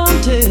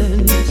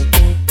mountains.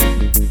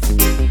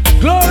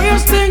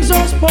 Glorious things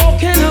are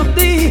spoken of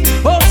thee,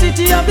 O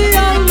city of the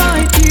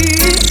Almighty.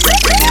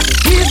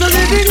 He's the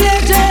living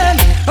legend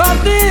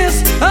of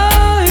this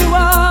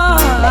Iowa,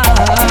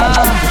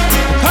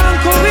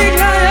 conquering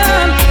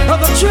lion of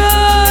the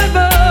tribe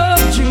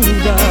of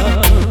Judah.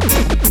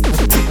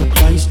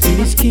 Christ in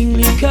his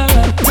kingly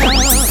character.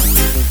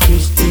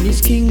 Christ in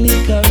his kingly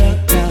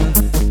character.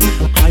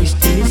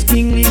 Christ in his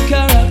kingly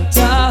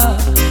character.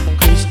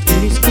 Christ in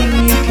his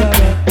kingly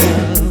character.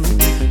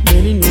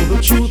 Many know the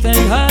truth and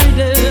hide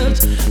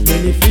it.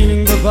 Many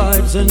feeling the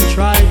vibes and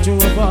try to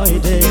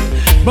avoid it.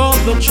 But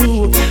the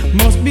truth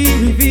must be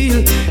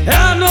revealed.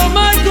 And oh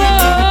my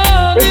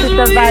God, this is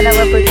Savannah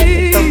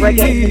representing from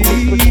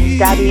Reggae, which is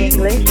Daddy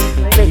English.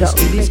 Big up. Christ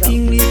in his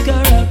kingly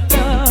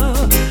character.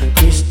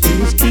 Christ in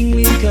his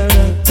kingly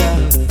character.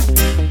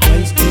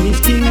 Christ in his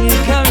kingly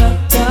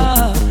character.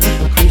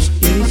 Christ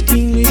in his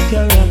kingly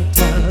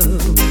character.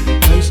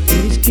 Christ in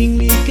his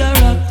kingly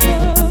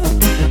character.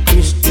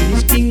 Christ in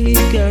his kingly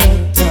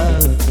character.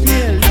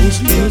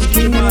 Christ in his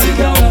kingly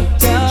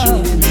character.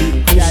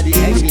 Daddy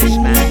English,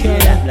 man, hear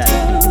that blood.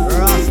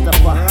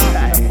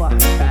 Rastafari.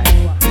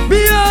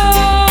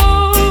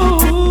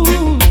 Behold,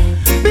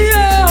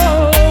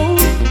 behold,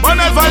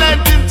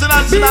 Benevolent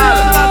International.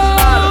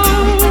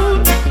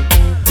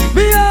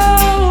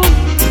 Behold,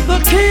 the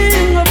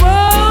King of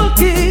all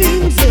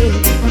kings.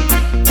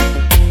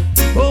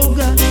 Oh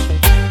gosh,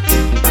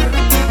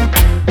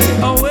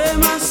 away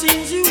my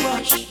sins you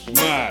wash.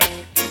 Mad.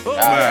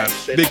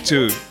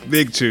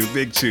 Big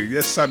tune.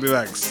 Yes, Sammy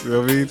Max. You know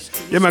what I mean?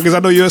 Yeah, man, because I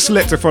know you're a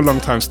selector for a long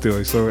time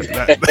still. So you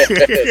know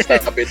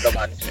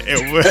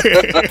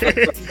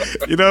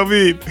what I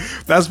mean?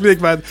 That's big,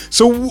 man.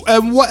 So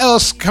what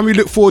else can we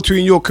look forward to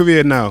in your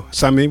career now,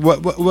 Sammy?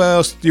 Where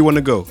else do you want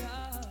to go?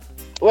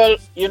 Well,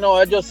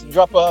 I just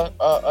drop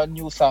a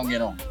new song,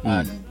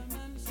 and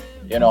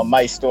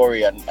my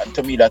story, and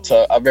to me that's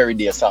a very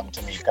dear song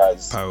to me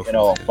because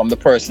from the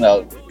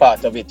personal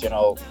part of it,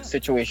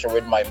 situation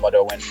with my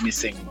mother went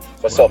missing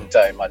for some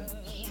time, and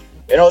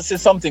this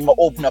is something I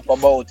open up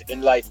about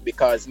in life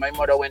because my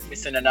mother went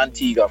missing in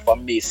Antigua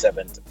from May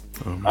 7th,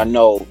 and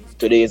now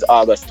today is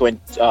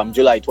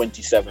July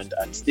 27th,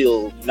 and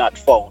still not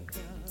found,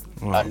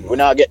 and we're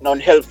not getting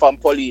on help from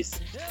police.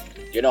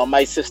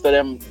 My sister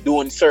them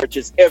doing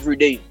searches every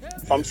day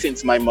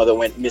since my mother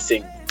went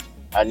missing.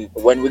 And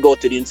when we go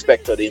to the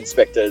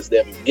inspectors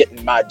them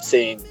getting mad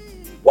saying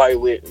why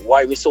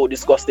we so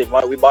disgusting,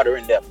 why we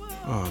bothering them.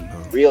 Oh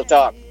no. Real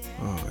talk.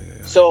 Oh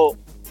yeah. So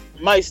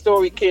my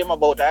story came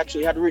about, I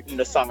actually had written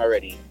the song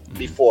already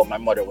before my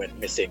mother went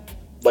missing.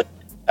 But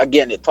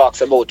again, it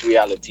talks about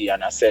reality,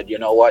 and I said, you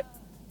know what?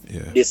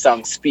 Yeah. This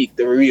song speaks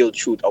the real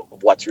truth of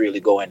what's really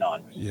going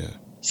on. Yeah.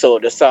 So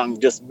the song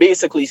just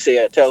basically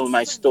tell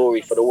my story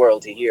for the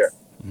world to hear.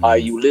 Are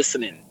you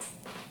listening?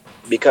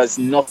 Because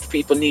enough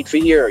people need to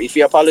hear. If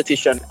you're a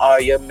politician or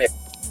you make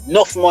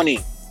enough money,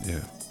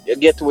 you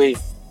get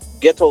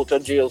out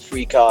of jail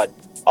free card,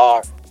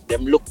 or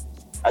them look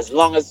as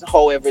long as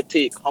however it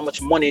take, how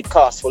much money it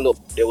costs for look,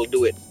 they will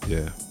do it.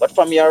 Yeah. But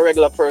from your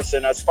regular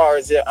person, as far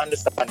as you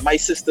understand, my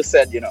sister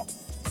said,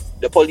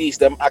 the police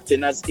them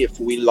acting as if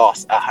we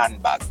lost a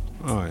handbag.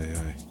 Oh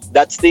yeah.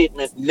 That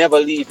statement never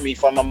leave me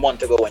from a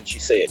month ago when she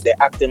said it. They're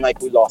acting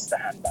like we lost a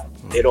handbag.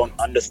 They don't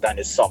understand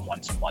it's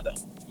someone's mother.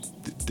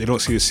 They don't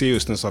see the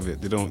seriousness of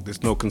it.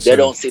 There's no concern. They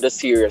don't see the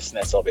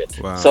seriousness of it.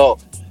 Wow. So,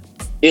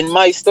 in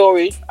my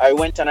story, I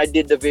went and I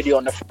did the video,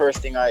 and the first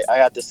thing I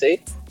had to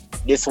say,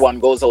 this one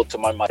goes out to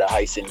my mother,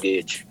 Hyson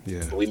Gage.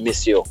 Yeah. We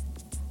miss you,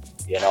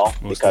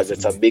 Most because definitely.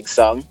 it's a big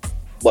song.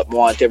 But I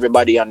want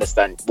everybody to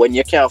understand, when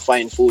you can't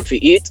find food to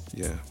eat,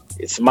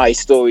 it's my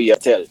story you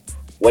tell.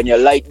 When your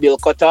light bill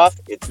cut off,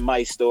 it's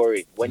my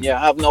story. When you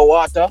have no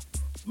water,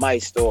 my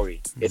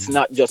story. It's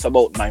not just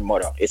about my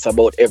mother. It's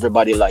about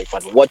everybody's life,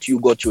 and what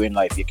you go through in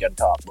life you can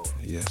talk about.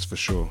 Yes, for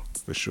sure.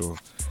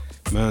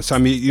 Man,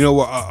 Sammy, you know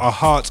what? Our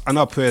hearts and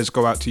our prayers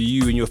go out to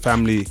you and your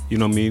family, you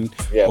know what I mean,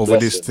 over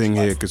this thing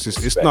here, because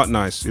it's not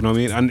nice, you know what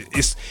I mean? And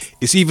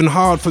it's even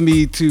hard for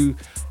me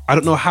I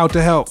don't know how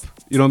to help,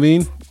 you know what I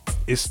mean?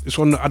 It's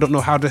one, I don't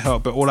know how to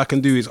help, but all I can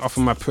do is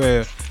offer my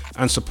prayer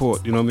and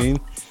support, you know what I mean?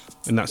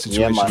 In that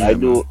situation. Yeah, man,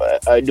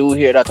 I do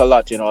hear that a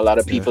lot, a lot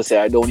of people say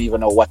I don't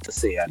even know what to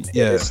say, and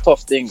it's a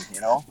tough thing,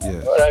 Yeah.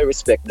 But I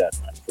respect that,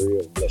 man, for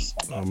real, bless.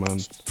 Oh man,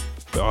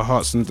 our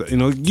hearts, and you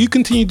know, you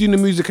continue doing the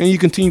music and you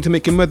continue to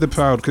make your mother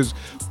proud, because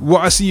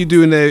what I see you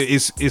doing there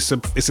is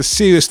a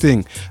serious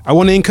thing. I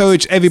want to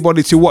encourage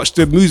everybody to watch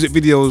the music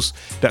videos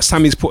that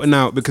Sammy's putting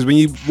out, because when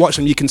you watch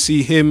them, you can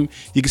see him,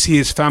 you can see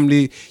his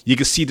family, you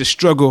can see the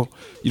struggle,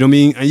 you know what I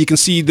mean, and you can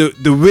see the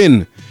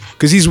win,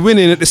 because he's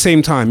winning at the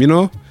same time, you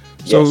know.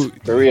 So yes,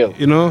 for real,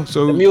 you know,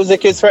 so the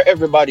music is for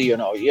everybody, you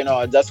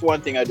know. That's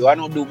one thing I do. I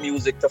don't do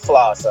music to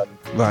floss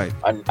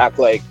and act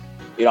like,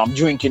 you know, I'm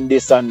drinking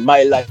this and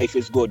my life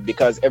is good,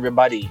 because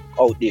everybody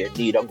out there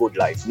need a good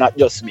life, not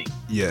just me.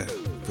 Yeah,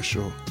 for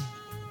sure,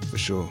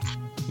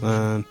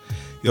 man.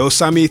 Yo,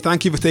 Sammy,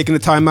 thank you for taking the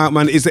time out,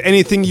 man. Is there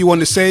anything you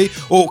want to say,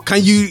 or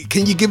can you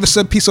give us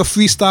a piece of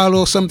freestyle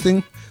or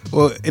something,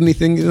 or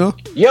anything, you know?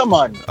 Yeah,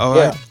 man. All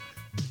right,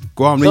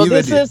 go on. So you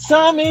this ready? Is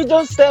Sammy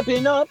just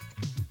stepping up.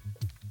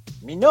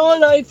 Me know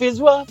life is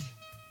rough,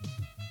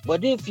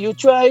 but if you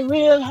try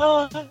real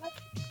hard,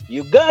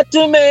 you got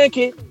to make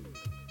it.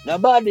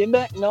 Nobody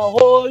make no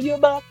hold you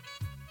back.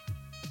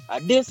 I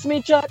diss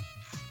me chat,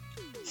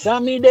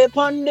 Sammy they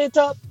on the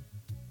top,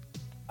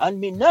 and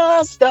me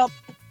not stop.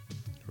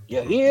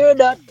 You hear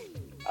that?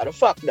 How the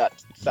fuck that?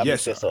 Sammy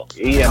say so.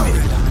 You hear me?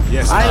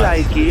 Yes, I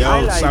like it. Yo,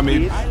 I like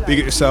Sammy, it. big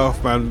at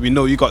yourself, man. We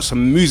know you got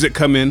some music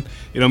coming.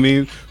 You know what I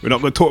mean? We're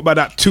not going to talk about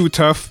that too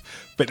tough,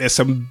 but there's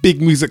some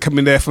big music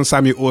coming there from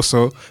Sammy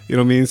also. You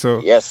know what I mean? So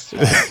yes,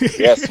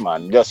 yes,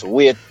 man. Just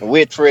wait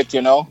for it.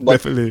 You know. But,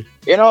 definitely.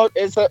 You know,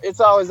 it's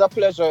always a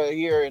pleasure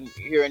hearing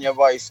your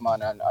voice,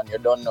 man. And you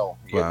don't know,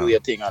 you do your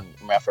thing, and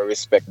I have to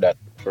respect that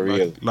for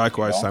real.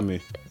 Likewise, you know? Sammy.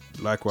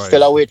 Likewise.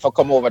 Still, I wait for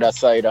come over that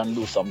side and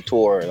do some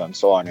tours and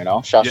so on. You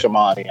know,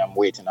 Shashamani, I'm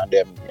waiting on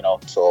them. You know,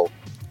 so.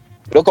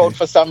 Look out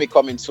for Sammy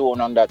coming soon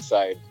on that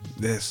side.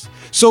 Yes.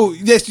 So,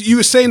 yes, you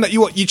were saying that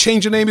you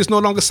changed your name, is no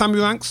longer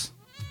Sammy Ranks?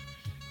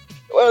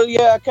 Well,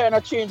 yeah, I kind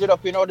of change it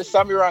up. You know, the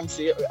Sammy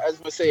Ranks,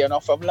 as we say, you know,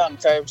 from long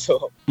time.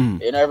 So,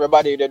 you know,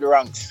 everybody did the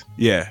ranks.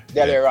 Yeah.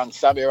 Dele ranks,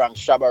 Sammy ranks,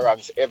 Shabba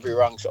ranks, every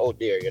ranks out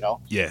there, you know.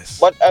 Yes.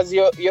 But as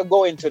you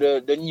go into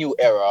the new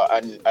era,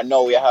 and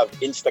now we have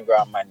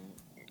Instagram, and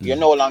you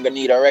no longer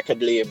need a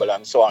record label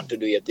and so on to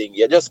do your thing.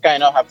 You just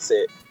kind of have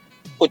to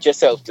put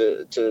yourself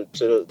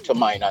to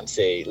mind and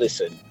say,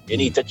 listen, you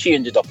need to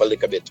change it up a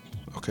little bit.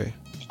 Okay.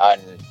 And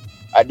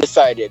I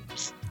decided,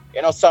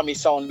 you know, Sammy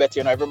sound better.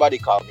 You know, everybody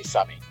call me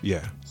Sammy.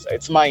 Yeah. So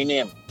it's my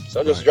name.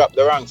 So just drop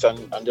the ranks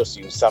and just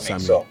use Sammy.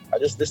 So I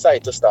just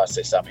decided to start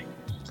say Sammy.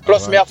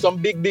 Plus, me have some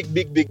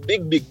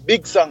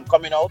big song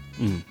coming out,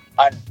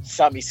 and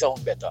Sammy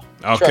sound better.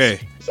 Okay.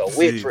 So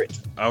wait for it.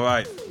 All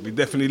right. We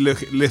definitely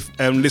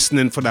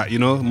listening for that, you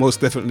know,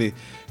 most definitely.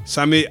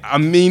 Sammy, I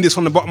mean this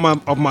from the bottom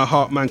of my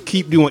heart, man.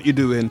 Keep doing what you're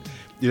doing,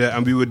 yeah,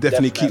 and we would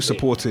definitely keep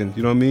supporting.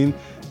 You know what I mean?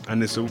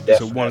 And it's a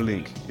one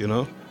link, you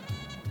know.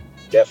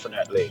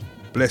 Definitely.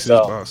 Blessings,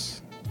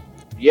 boss.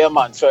 Yeah,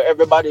 man. So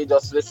everybody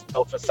just listen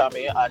out for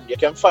Sammy, and you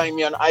can find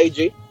me on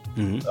IG,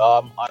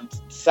 on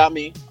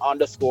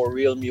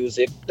Sammy_real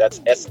music. That's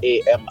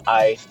SAMI_REAL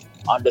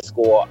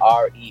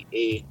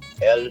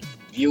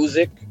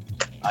music,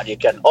 and you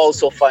can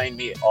also find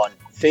me on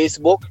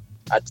Facebook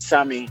at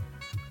Sammy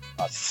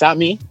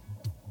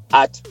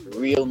at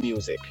Real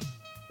Music.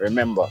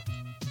 Remember,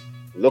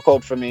 look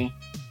out for me.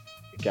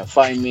 You can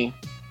find me.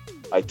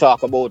 I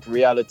talk about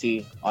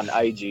reality on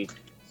IG.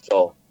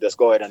 So just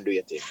go ahead and do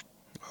your thing.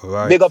 All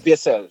right. Big up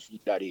yourself,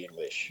 Daddy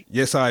English.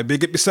 Yes, I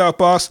big up yourself,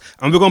 boss.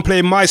 And we're gonna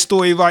play my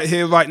story right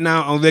here, right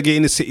now on Reggae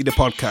in the City, the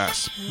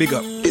podcast. Big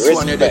up. This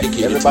one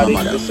dedicated everybody to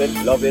my mother.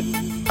 Listen, love it.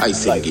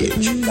 Ice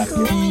Engage.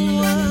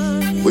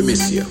 We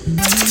miss you.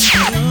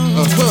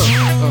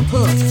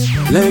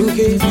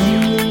 Lenky,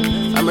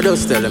 I'm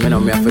just telling me now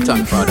me have to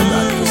thank Father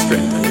God for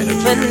strength and energy.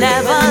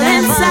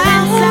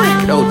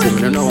 Without him, I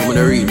don't know I'm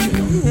gonna reach you.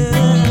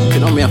 You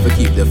know me have to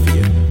keep the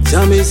faith.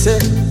 Sammy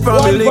said,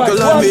 from a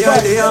little and me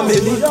hide the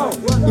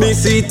family. Me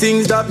see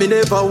things that me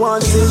never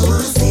want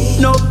see.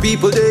 No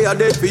people they are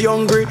dead for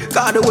hungry.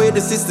 Cause the way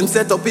the system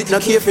set up, it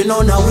not care for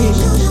none of we.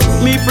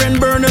 Me friend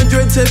Bernard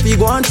Dread said he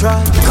go and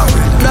try.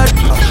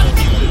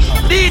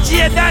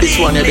 DJ Daddy this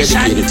one is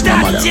dedicated to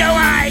my mother.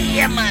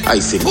 I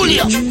say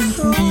Engage.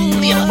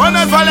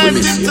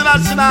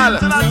 International.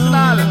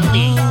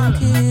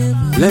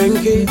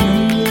 Lenky,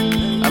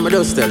 I'm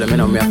just telling me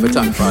now me have to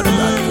thank Father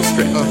God for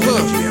strength and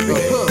energy every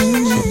day.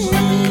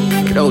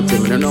 Without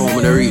him, I don't know I'm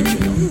gonna reach you.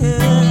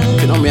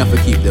 You know me have to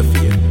keep the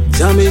faith.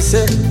 Sammy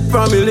said,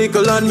 from a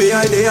little and me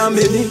hide the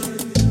family.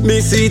 Me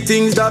see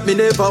things that me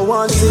never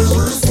want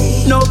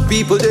see. No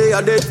people they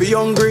are dead for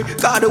hungry.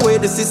 Cause the way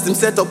the system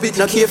set up, it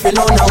not care for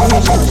none of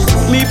we.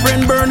 Me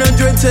friend Bernard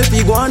Dread said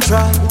he go and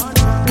try.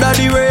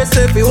 Daddy Ray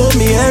said he hold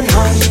me head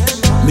high.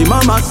 Me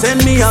mama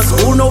send me a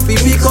school, no fi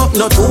pick up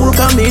no tool.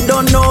 Cause me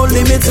don't know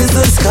limits is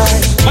the sky.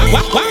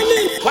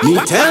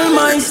 Me tell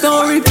my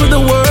story for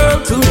the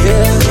world to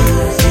hear.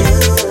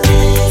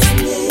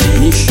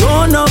 Me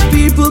sure enough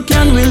people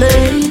can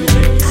relate.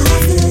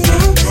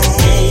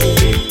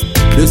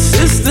 The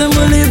system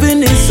we live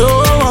in is so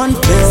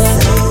unfair.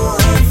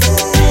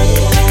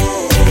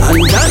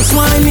 And that's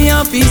why me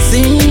happy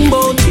sing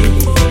about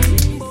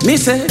it. Me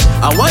say,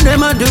 I what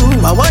them a do,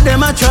 I what them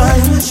a try,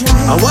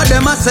 I what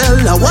them a sell,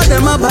 I what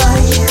them a buy,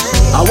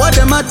 I what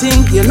them a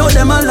think, you know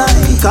them a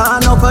lie.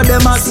 Can't up of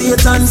them a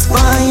Satan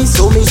spy.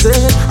 So me say,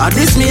 I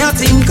this me a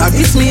think, I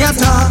this me a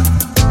talk,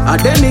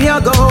 I dem me a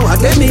go, I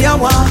dem me a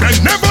walk.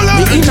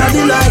 Me inna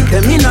the light,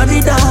 them inna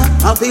the dark.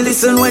 I feel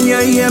listen when you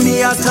hear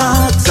me a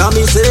talk. So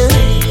me say,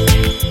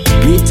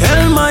 me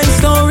tell my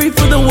story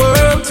for the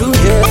world to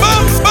hear.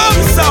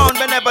 Boom sound,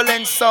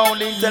 benevolent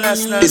sound,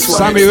 international.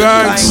 Sammy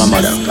Ranks,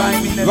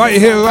 right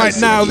here, right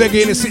now,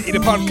 Reggae in the City, the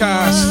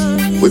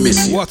podcast. We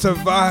miss you. What a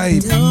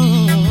vibe.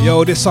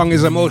 Yo, this song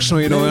is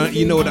emotional, you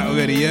know that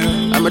already,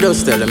 yeah? I'ma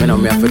just tell them, you know,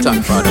 me have to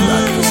thank Father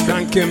God.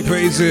 Thank him,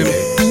 praise him.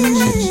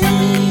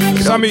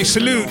 Sammy,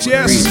 salute,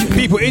 yes.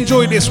 People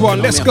enjoy this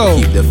one, let's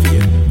go.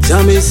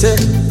 Sammy said,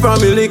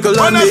 from me little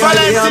and me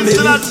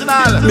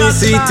high, me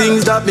see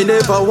things that me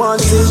never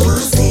wanted.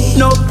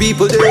 No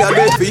people they are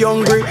dead for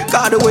hungry.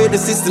 Cause the way the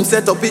system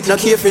set up, it not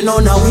care for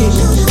none of we.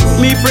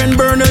 Me friend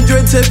Bernard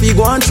Dread said he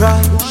go and try.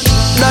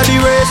 Daddy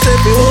Ray said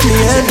he hold me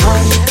head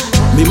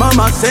high. Me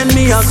mama send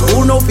me a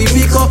school, no fi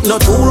pick up no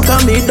tool.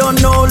 Cause me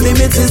don't know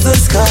limits is the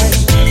sky.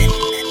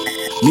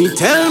 Me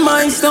tell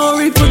my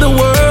story for the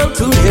world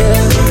to hear.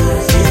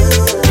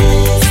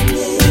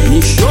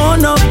 Me sure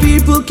enough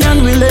people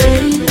can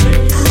relate.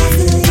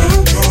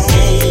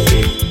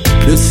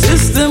 The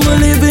system we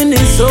live in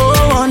is so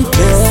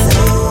unfair,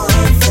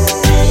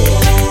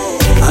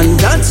 and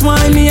that's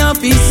why me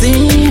happy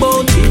sing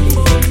about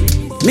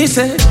it. Me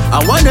say,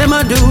 I what them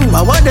a do,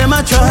 I what them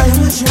a try,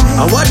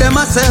 I what them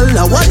a sell,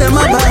 I what them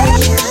a buy,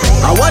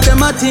 I what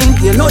them a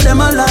think, you know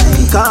them a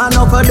lie. Can't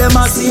up of them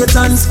a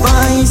Satan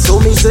spy. So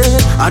me say,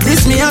 I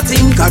this me a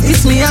think, I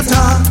this me a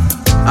talk,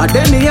 I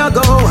dem me a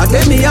go, I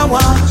dem me a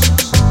walk.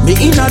 Me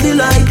inna the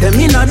light, them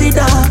inna the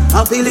dark.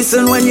 I feel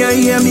listen when you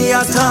hear me a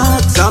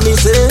talk. So me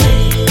say,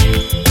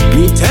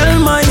 me tell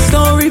my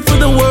story for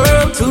the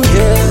world to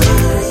hear.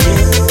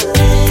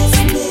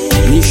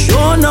 Me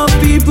sure enough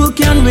people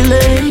can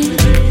relate.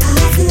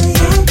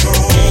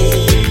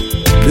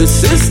 The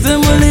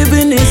system we live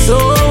in is so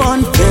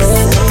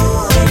unfair,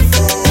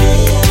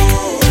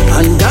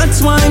 and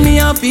that's why me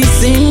happy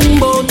sing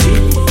about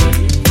it.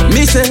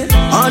 Me say,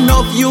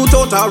 enough youth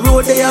out a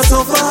road they a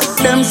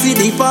suffer. Them see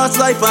the fast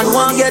life and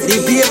want get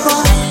the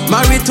paper.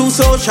 Married to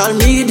social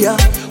media,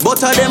 but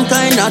a them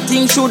kind of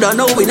things shoulda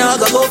know we not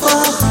go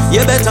far.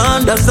 You better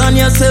understand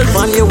yourself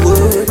and your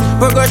word.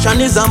 Progression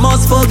is a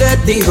must,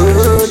 forget the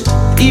hurt.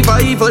 If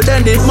I evil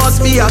then it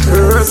must be a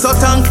curse. So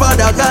thank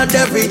Father God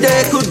every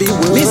day could be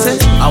worse. Me say,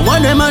 I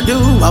want them a do,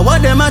 I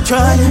want them a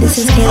try,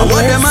 I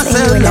want them a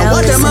sell, I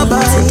want them a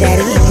buy,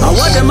 I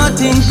want them a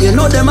think, you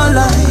know them a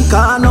lie.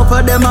 Can't up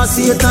of them a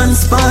Satan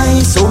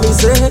spy. So me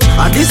say,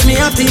 I this me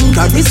a think,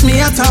 I this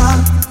me a talk,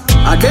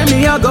 I dem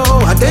me a go,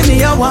 I dem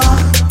me a walk.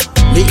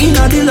 Me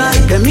inna the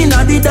light, them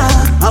inna the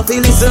dark. I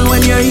feel listen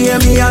when you hear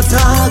me a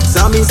talk.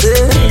 So me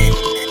say,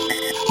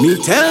 me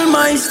tell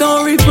my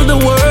story for the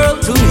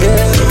world to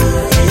hear.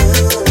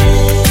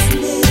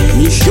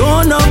 Me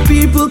sure enough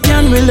people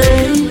can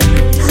relate.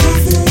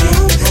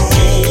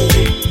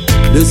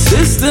 The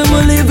system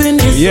we live in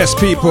is yes,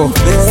 people.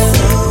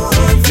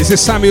 This is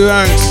Sammy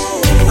Ranks.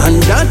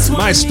 And that's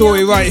my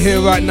story right here,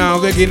 right now.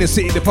 Reggae in the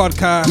City, the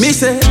podcast. Me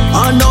say,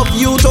 enough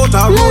youth out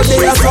a road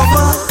they a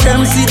suffer.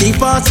 Them see the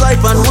fast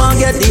life and want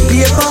get the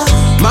paper.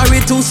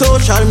 Married to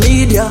social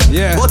media,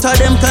 yeah. But of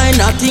them kind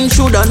of things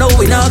shoulda know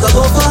we not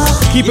go far.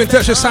 Keep in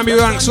touch with Sammy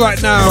Ranks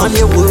right now.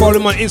 Follow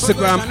him on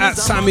Instagram at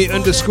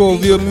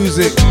Sammy_Real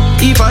Music.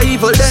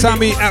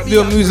 Sammy at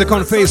Real Music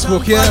on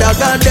Facebook, yeah.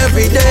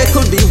 Every day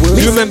could be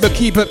worse. Remember,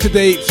 keep up to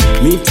date.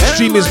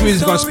 Stream his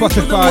music on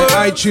Spotify,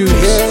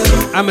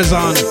 iTunes,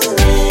 Amazon,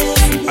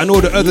 and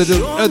all the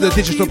other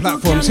digital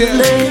platforms, yeah.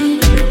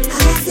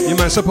 You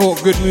might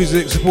support good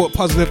music, support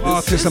positive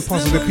artists and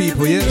positive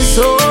people, yeah.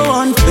 So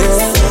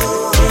unfair.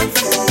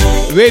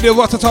 Radio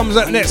Rotterdam's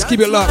up next, keep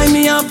it locked.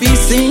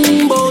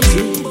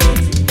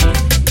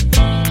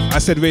 I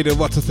said Radio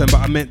Rotterdam,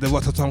 but I meant the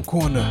Rotterdam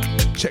corner.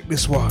 Check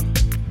this one.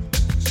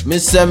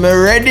 Mr. Me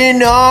ready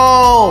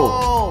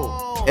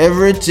now.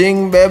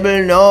 Everything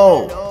baby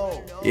know.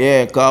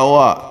 Yeah,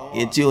 Kawa,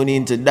 you tune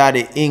into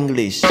Daddy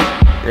English.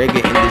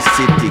 Reggae in the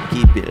City,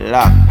 keep it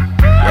locked.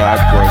 Yeah,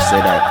 of course,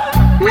 say that.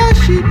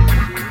 Flash it.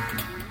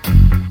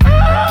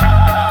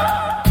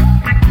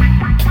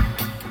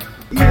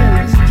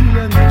 Yeah, it's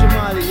Julian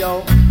Jamali,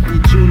 yo. You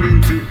tune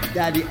into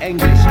Daddy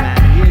English, man.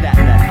 Hear that,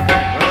 man?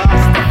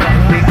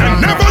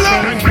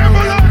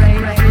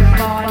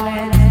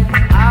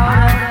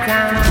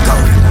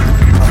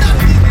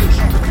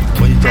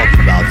 When you're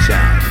talking about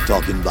sound, you're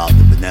talking about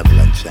the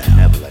benevolent sound.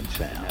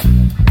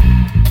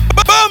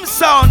 Boom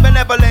sound,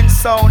 benevolent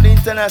sound,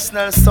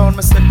 international sound,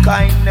 Mr.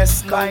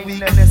 Kindness, no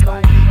weakness.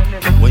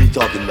 When you're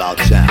talking about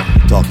sound,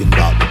 you're talking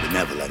about the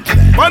benevolent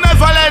sound.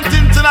 Benevolent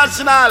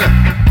International.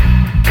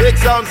 Big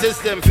sound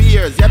system for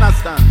years, you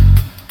understand?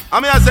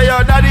 I say,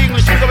 yo, Daddy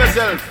English, pick up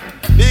yourself.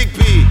 Big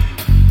P,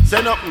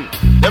 say nothing.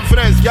 Them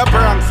friends, get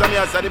pranks,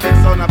 I say the big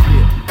sound up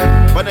here.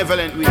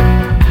 Benevolent we,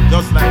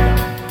 just like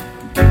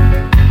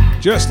that.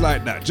 Just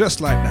like that, just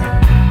like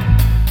that.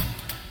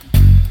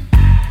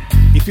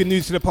 If you're new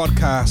to the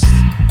podcast,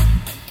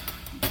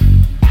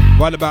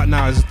 right about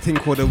now is a thing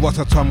called the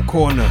Rototom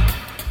Corner.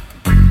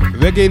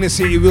 Reggae in the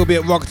City will be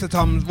at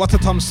Rototom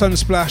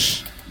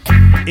Sunsplash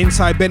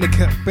inside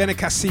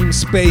Benicassim,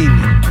 Spain.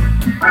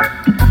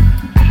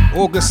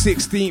 August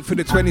 16th to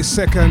the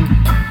 22nd.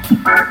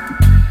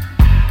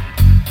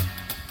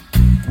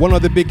 One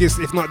of the biggest,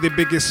 if not the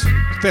biggest,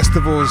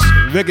 festivals,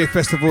 reggae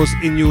festivals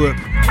in Europe.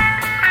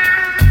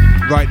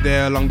 Right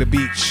there along the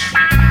beach.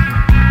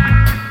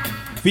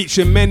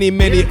 Featuring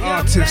many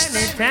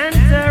artists.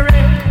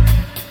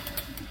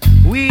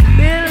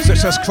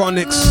 Such as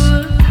Chronix,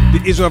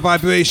 The Israel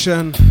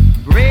Vibration,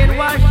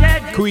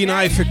 Queen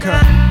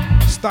Ifrica,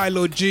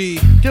 Stylo G,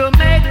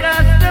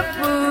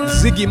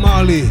 Ziggy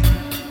Marley.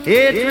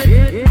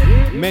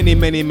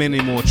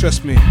 Many more,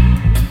 trust me.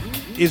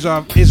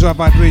 Israel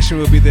Vibration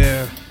will be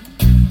there.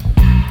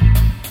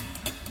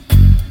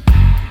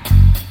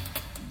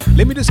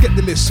 Let me just get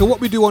the list. So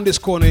what we do on this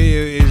corner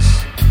here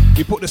is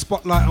we put the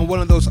spotlight on one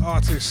of those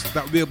artists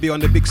that will be on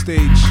the big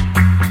stage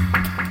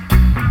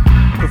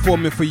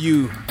performing for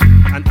you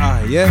and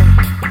I, yeah?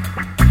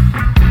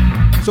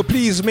 So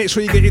please make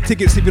sure you get your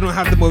tickets if you don't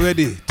have them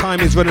already.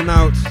 Time is running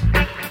out.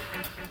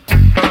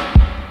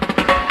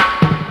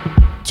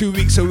 2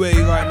 weeks away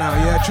right now,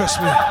 yeah,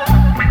 trust me.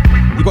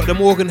 You got the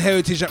Morgan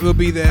Heritage that will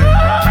be there.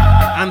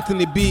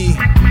 Anthony B,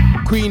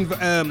 Queen,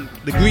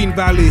 the Green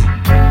Valley,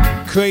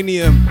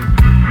 Cranium,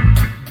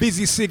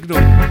 Busy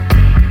Signal,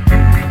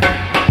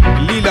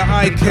 Lila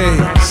IK,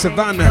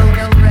 Savannah,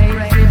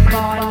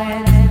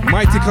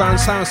 Mighty Crown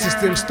Sound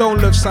System, Stone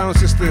Love Sound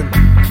System,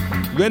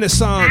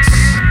 Renaissance,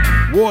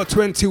 War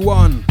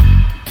 21.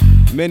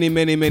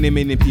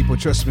 Many people,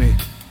 trust me.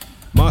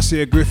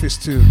 Marcia Griffiths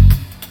too.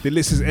 The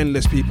list is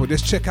endless, people.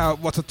 Just check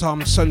out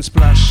Rototom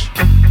Sunsplash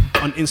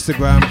on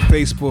Instagram,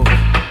 Facebook,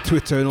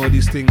 Twitter, and all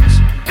these things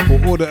for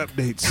all the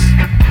updates.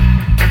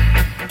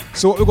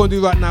 So what we're going to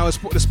do right now is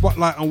put the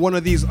spotlight on one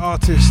of these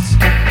artists,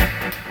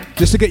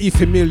 just to get you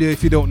familiar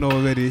if you don't know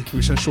already,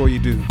 which I'm sure you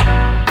do.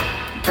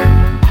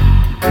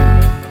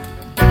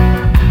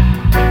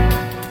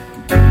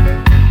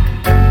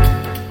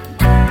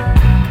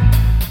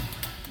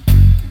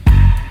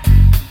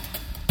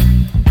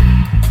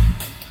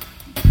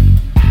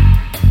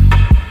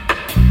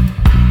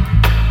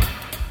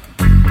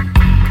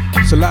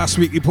 So last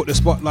week we put the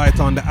spotlight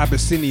on the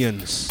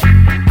Abyssinians.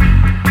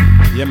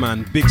 Yeah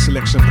man, big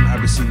selection from the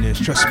Abyssinians,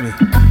 trust me.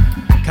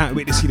 Can't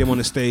wait to see them on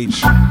the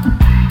stage.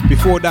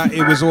 Before that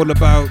it was all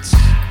about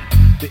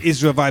the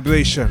Israel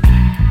Vibration.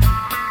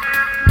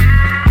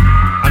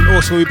 And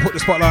also we put the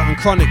spotlight on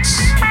Chronix.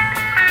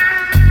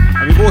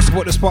 And we've also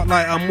put the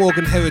spotlight on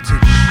Morgan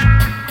Heritage.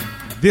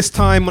 This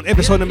time on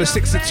episode number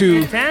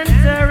 62,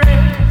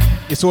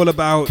 it's all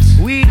about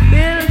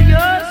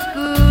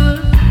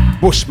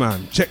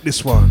Bushman. Check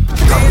this one.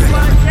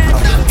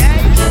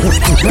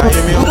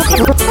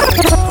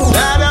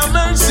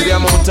 See the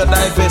amount of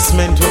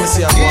divestment when we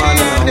see a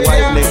one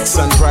white necks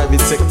and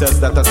private sectors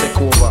that are take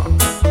over.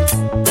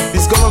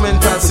 This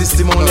governmental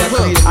system only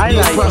creates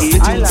new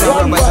prostitutes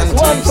and rabbis and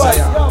thieves.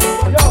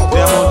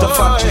 The amount of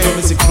factories when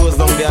we see closed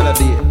down the other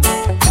day.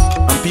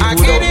 And people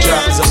without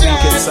jobs and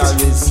weekend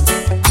service.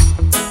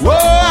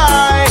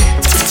 Why?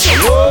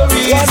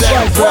 Worries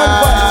and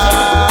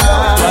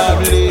problems.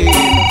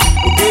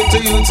 The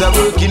youths are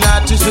working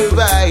hard to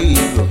survive.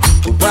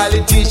 The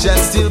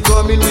politicians still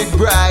coming with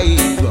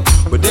bribe.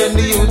 But then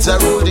the youths are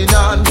holding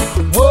on.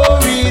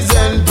 Worries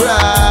and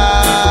problems.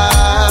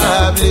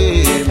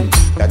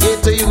 The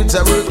ghetto youths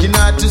are working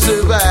hard to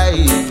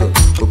survive.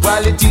 The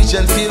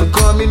politicians still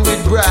coming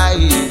with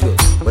bribe.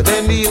 But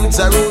then the youths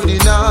are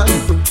holding on.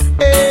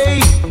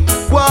 Hey,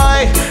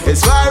 why? As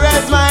far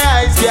as my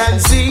eyes can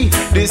see,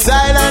 the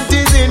silent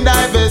is in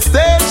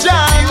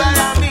devastation.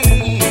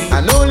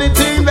 And only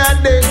thing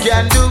that they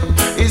can do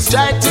is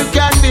try to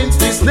convince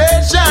this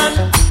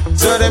nation.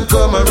 So them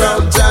come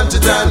around time to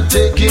time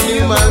taking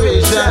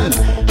enumeration,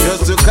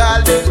 just to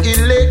call them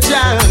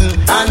election.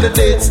 And the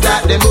dates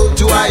that they move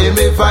to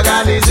IMF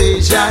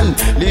organization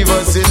leave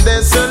us in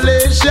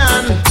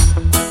desolation.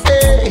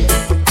 Hey,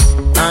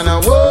 and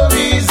our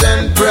worries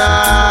and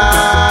problems.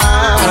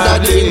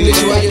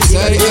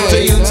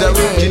 The youths are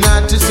working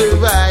hard to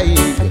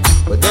survive,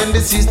 but then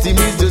the system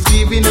is just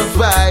giving a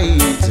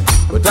fight.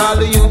 But all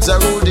the youths are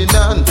holding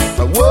on,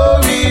 my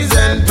worries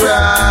and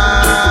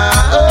problems.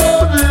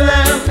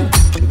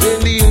 Then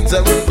the youths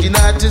are working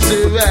hard to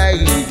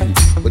survive,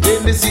 but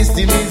then the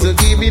system is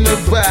giving a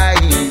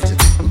fight.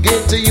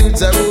 Get the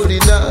youths are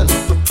holding on.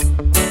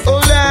 Oh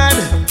Lord,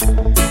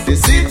 the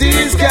city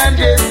is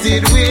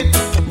congested with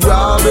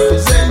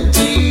robbers and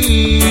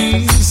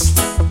thieves,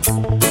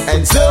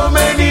 and so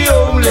many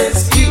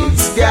homeless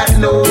kids got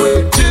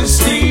nowhere to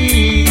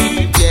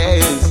sleep.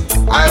 Yes,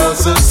 I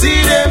also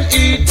see them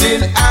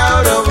eating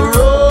out of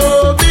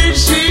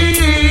rubbish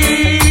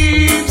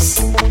heaps,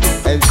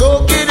 and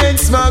cocaine and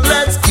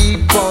smugglers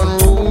keep on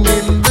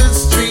roaming the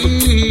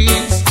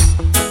streets.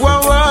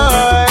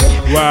 Why?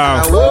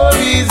 Wow.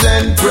 Worries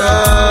and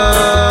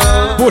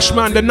problems.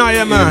 Bushman, the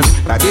Naya man.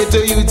 I get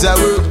to youths, I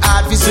work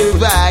hard to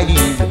survive,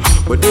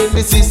 but then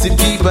the system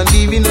keep on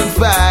giving and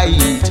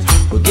fight.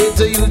 We get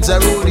to youths, I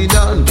rolling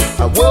on,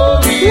 I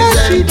worries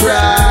and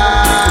problems.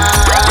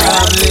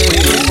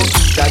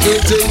 I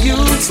get to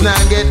youths, now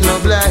get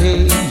no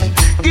blind.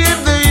 Give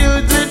the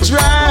youth a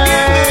try.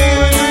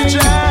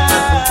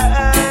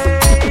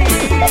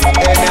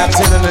 Hey, I'm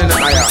telling you,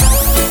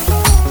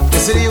 you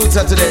see the youths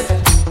are today,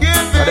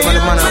 but the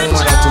man and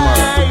woman are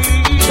tomorrow.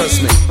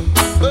 Trust me.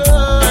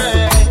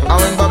 And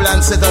when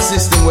Babylon set a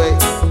system where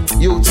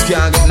youths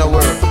can't get no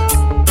work,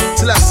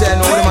 till I say I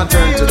know them a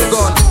turn to the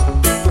gun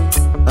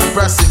and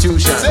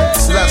prostitution.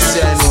 Till I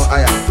say I know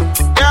I am.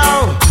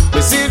 Yo,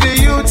 we see the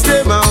youths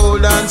them a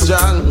hold on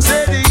strong.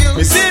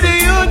 We see the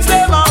youths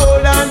them a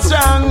hold on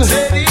strong.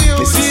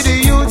 We see the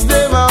youths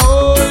them a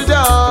hold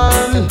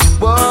on.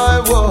 Boy,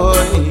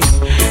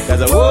 cause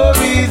the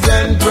worries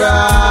and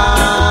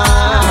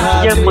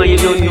pride. Yeah, man, you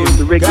don't know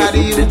the Reggae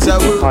in the City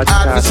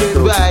podcast, so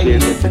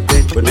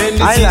but then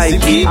the system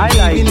keep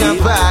giving a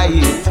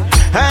fight.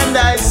 And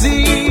I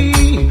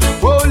see,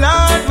 oh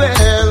Lord,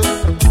 well,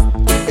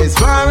 as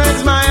far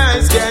as my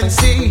eyes can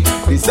see,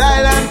 the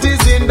silence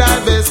is in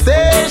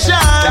devastation.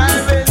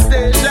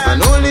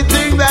 And only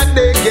thing that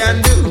they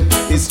can do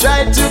is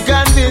try to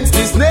convince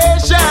this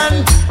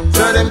nation.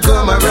 So them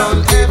come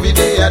around every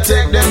day, I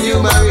take them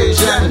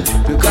numeration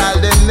to call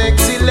them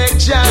next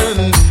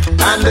election.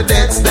 And the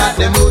debts that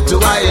they move to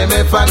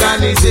IMF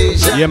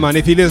organization. Yeah, man,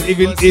 if you know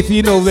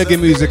reggae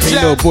music and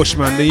you know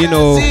Bushman, then you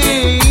know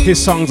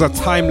his songs are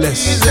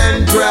timeless.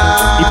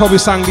 He probably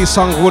sang these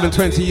songs more than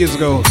 20 years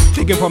ago,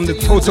 taken from the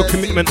Total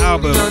Commitment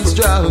album.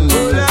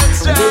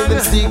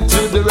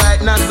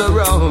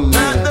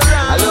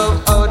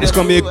 It's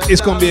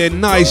gonna be a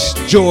nice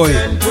joy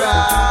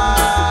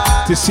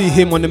to see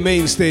him on the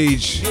main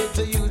stage.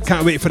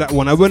 Can't wait for that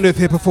one. I wonder if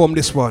he'll perform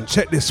this one.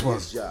 Check this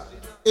one.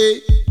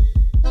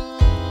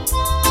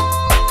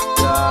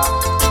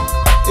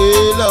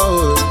 Hey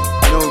Lord,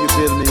 know you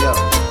build me up.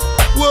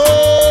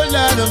 Whoa,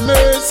 Lord of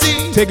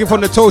mercy. Taken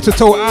from the Toe to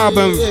Toe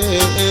album.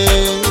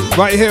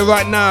 Right here,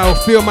 right now.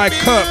 Fill my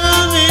cup.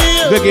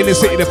 Reggae in the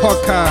City, the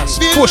podcast.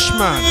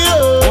 Bushman.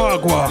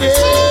 Wagwa.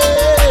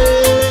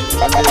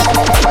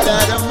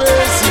 Lord of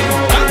mercy.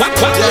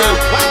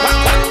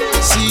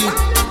 See,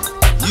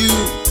 you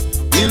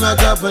fill my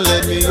cup and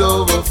let me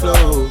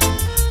overflow.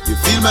 You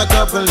fill my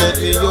cup and let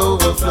me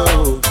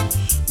overflow.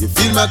 You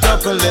fill my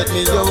cup and let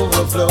me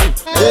overflow.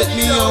 Let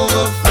me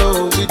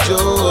overflow with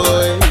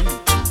joy.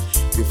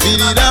 You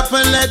fill it up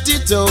and let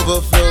it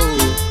overflow.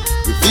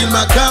 You fill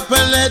my cup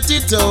and let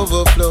it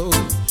overflow.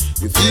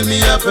 You fill me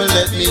up and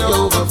let me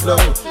overflow.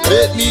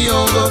 Let me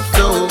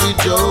overflow with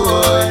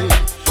joy.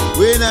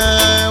 When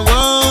I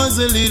was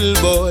a little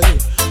boy,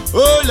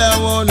 all I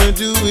wanna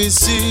do is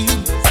sing.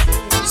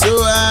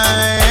 So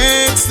I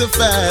asked the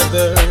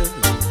Father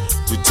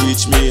to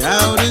teach me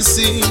how to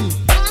sing.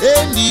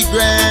 And he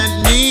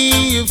grant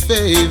me a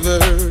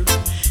favor,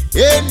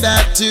 and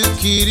I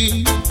took it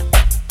in.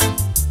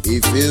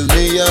 He filled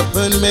me up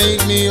and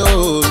made me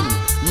whole,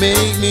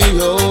 make me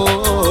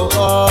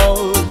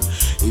whole.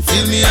 He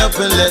filled me up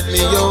and let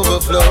me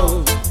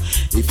overflow.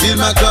 He filled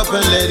my cup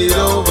and let it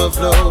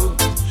overflow.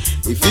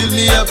 He filled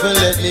me up and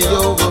let me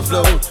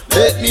overflow.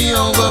 Let me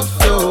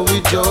overflow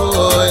with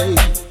joy.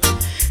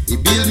 He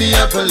built me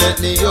up and let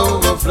me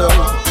overflow.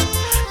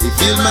 He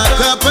filled my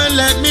cup and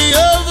let me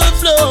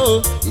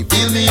overflow. He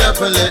filled me up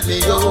and let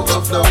me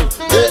overflow.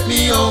 Let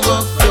me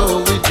overflow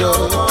with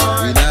joy.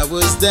 When I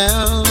was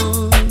down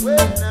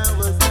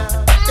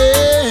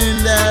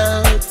and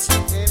out,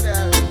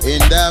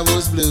 and I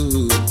was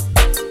blue.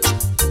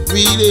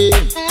 Really,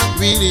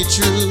 really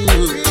true.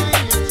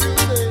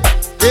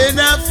 And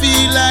I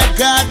feel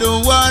like I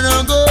don't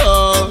wanna go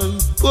on.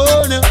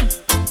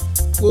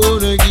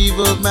 Wanna give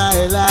up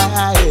my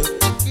life.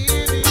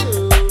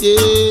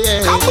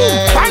 Yeah.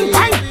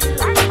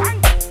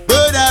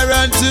 But I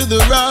run to the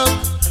rock,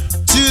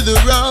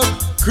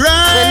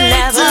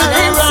 cry to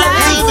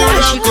the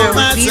rock for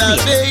my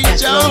salvation.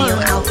 That's Romeo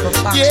Alpha,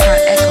 Foxtrot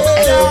Echo,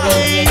 Echo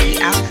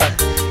Lima Alpha,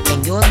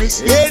 and you're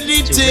listening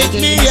to Reggae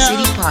in the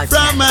City podcast.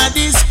 From my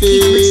despair,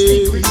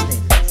 keep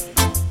listening.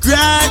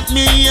 Grant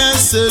me a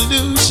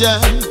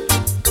solution.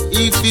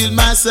 He feel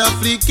my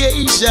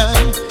supplication.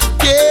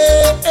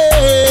 Yeah,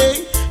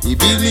 he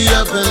build me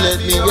up and let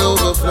me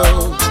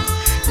overflow.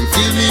 He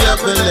fill me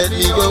up and let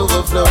me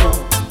overflow.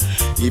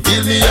 He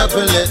build me up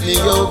and let me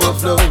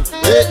overflow.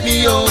 Let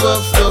me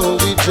overflow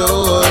with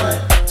joy.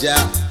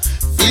 Yeah.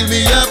 Fill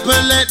me up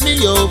and let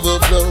me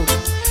overflow.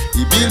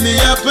 He build me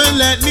up and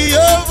let me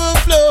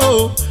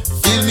overflow.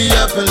 Fill me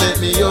up and let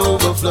me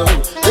overflow.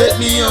 Let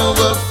me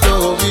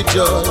overflow with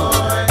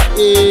joy.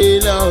 Hey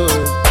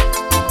Lord.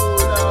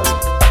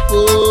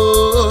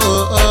 Oh,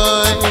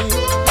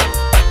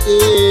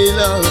 hey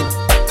Lord.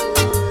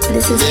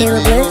 This is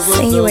Caleb Bliss,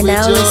 and you are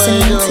now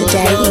listening to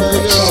Daddy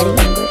English.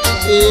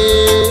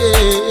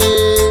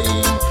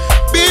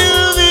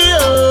 Build me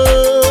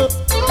up,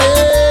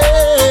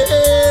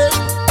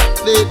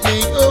 let me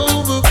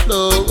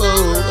overflow,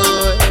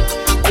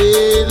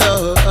 hey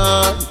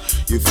Lord.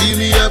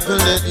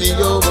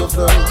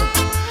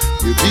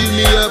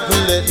 up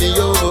and let me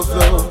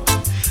overflow.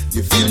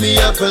 You fill me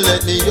up and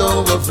let me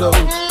overflow.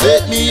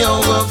 Let me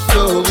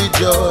overflow with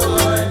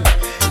joy.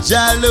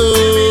 Jalo,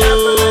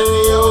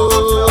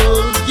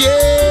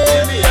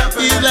 yeah,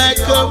 it's like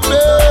a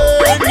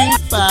burning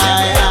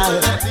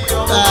fire,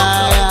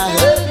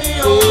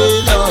 oh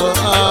Lord,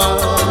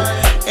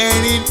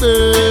 and it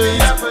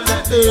burns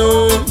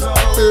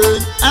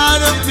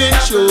out of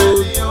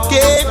control.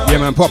 Yeah,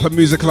 man, proper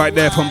music right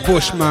there from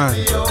Bushman.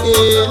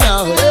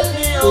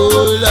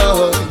 Oh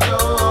Lord,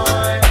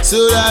 so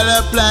I'll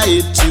apply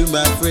it to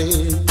my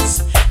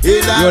friends.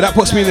 Yo, that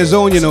puts me in the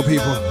zone, you know,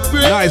 people.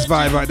 Nice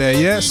vibe right there,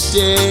 yes?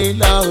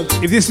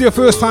 If this is your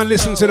first time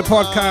listening to the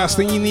podcast,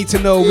 then you need to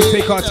know we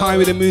take our time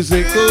with the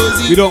music.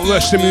 We don't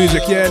rush the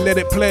music, yeah, let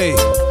it play.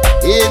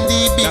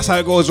 That's how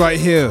it goes right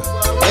here.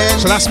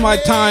 So that's my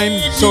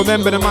time. So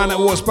remember, the man that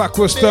walks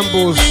backwards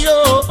stumbles,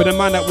 but the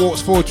man that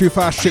walks forward too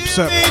fast trips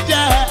up.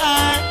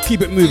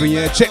 Keep it moving,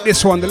 yeah? Check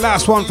this one, the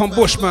last one from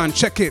Bushman.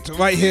 Check it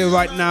right here,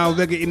 right now,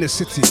 Reggae in the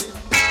City.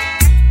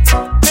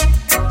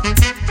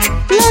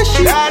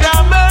 God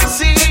have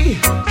mercy.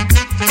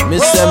 Me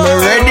say me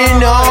ready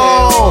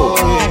now.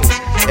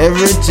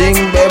 Everything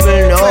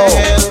baby know.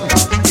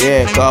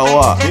 Yeah,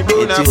 Kawa. It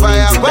tune into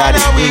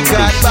Daddy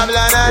English.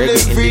 Reggae in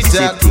the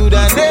City.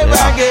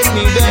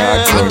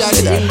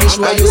 Daddy English,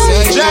 why you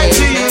try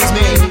to use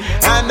me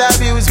and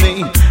abuse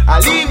me? I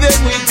leave them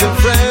with a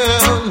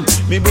frown.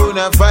 Me burn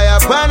a fire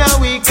pan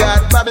a week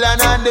at Babylon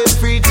and the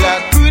free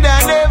talk. Could I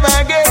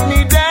never get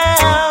me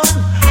down?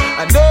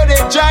 I know they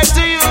try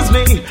to use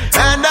me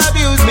and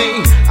abuse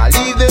me. I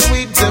leave them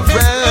with a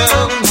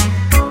frown.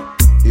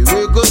 The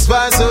work goes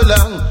for so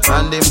long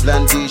on them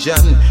plantation,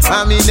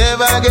 and me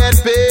never get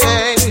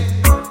paid.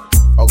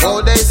 Or go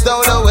they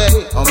stole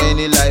away. How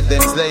many life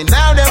them slay?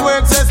 Now them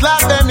works and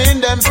slap them in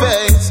them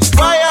face.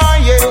 Why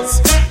are yes?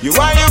 You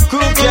are your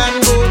crew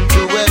can go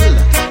to well.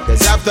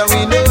 Cause after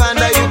we know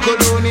under you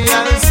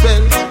colonial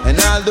spell, and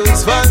all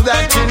those false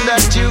doctrine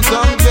that you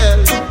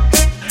compel.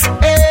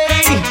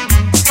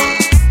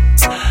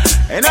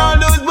 And all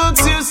those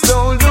books you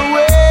stole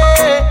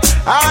away,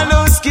 all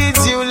those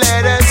kids you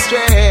led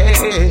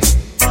astray.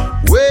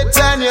 Wait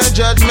on your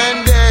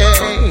judgment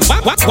day.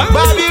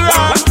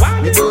 Babylon,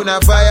 you gonna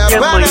fire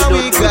pan a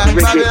week and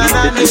Babylon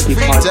and the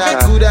free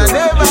talk could have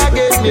never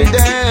get me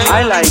down.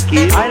 I like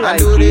it, I like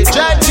it. I know they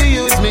try to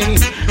use me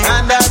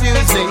and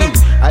abuse me.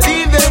 I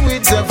leave them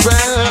with a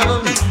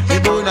frown.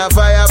 You gonna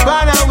fire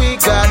pan a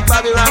week and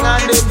Babylon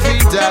and the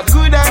free talk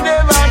could have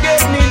never get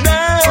me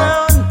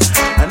down.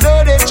 I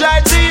know they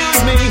try to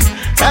use me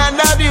and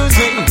abuse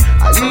me.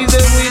 I leave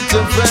them with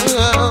the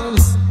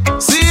frowns.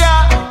 See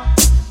ya,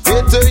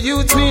 better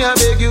youth me, I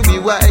beg you be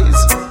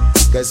wise.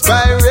 Cause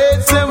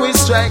pirates them we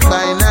strike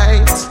by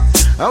night.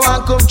 I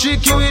want come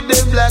trick you with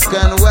them black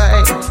and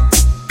white.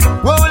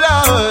 Whoa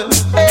Lord,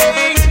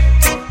 hey.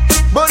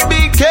 But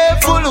be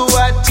careful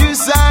what you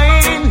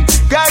sign.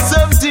 Cause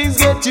some things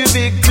get you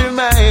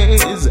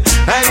victimized,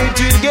 and it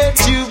will get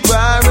you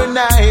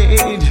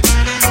paranoid.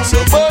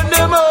 So burn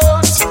them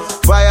out.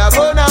 Fire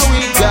burn a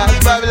week at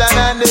Babylon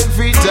and them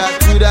free talk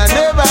could have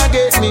never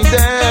get me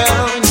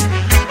down.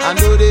 I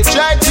know they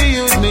try to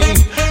use me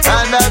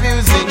and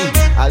abuse me.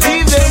 I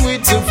leave them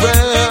with the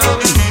frown.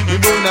 You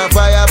burn a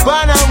fire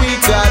burn a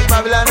week at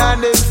Babylon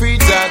and them free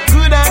talk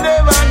could have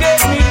never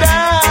get me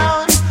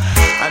down.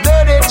 I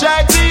know they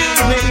try to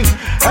use me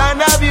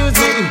and abuse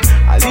me.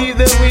 I leave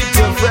them with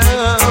the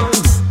frown.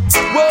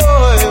 Whoa,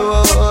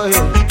 whoa,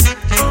 whoa.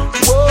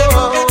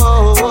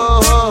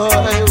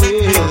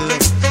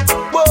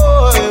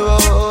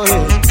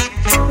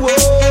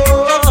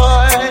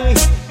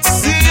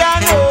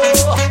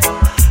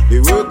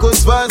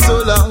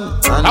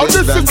 Now this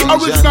is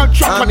original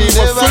track and it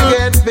was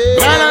sold.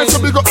 Brian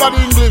and big up on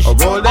English on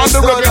the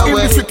Reggae in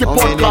the City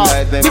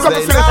podcast. Big up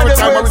yourself every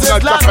time original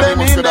track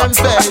and it was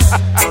sold.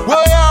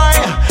 Boy,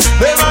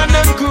 them and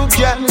them crew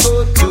can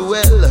go to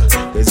well.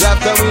 Cause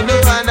after we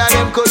know under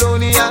them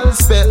colonial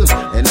spell,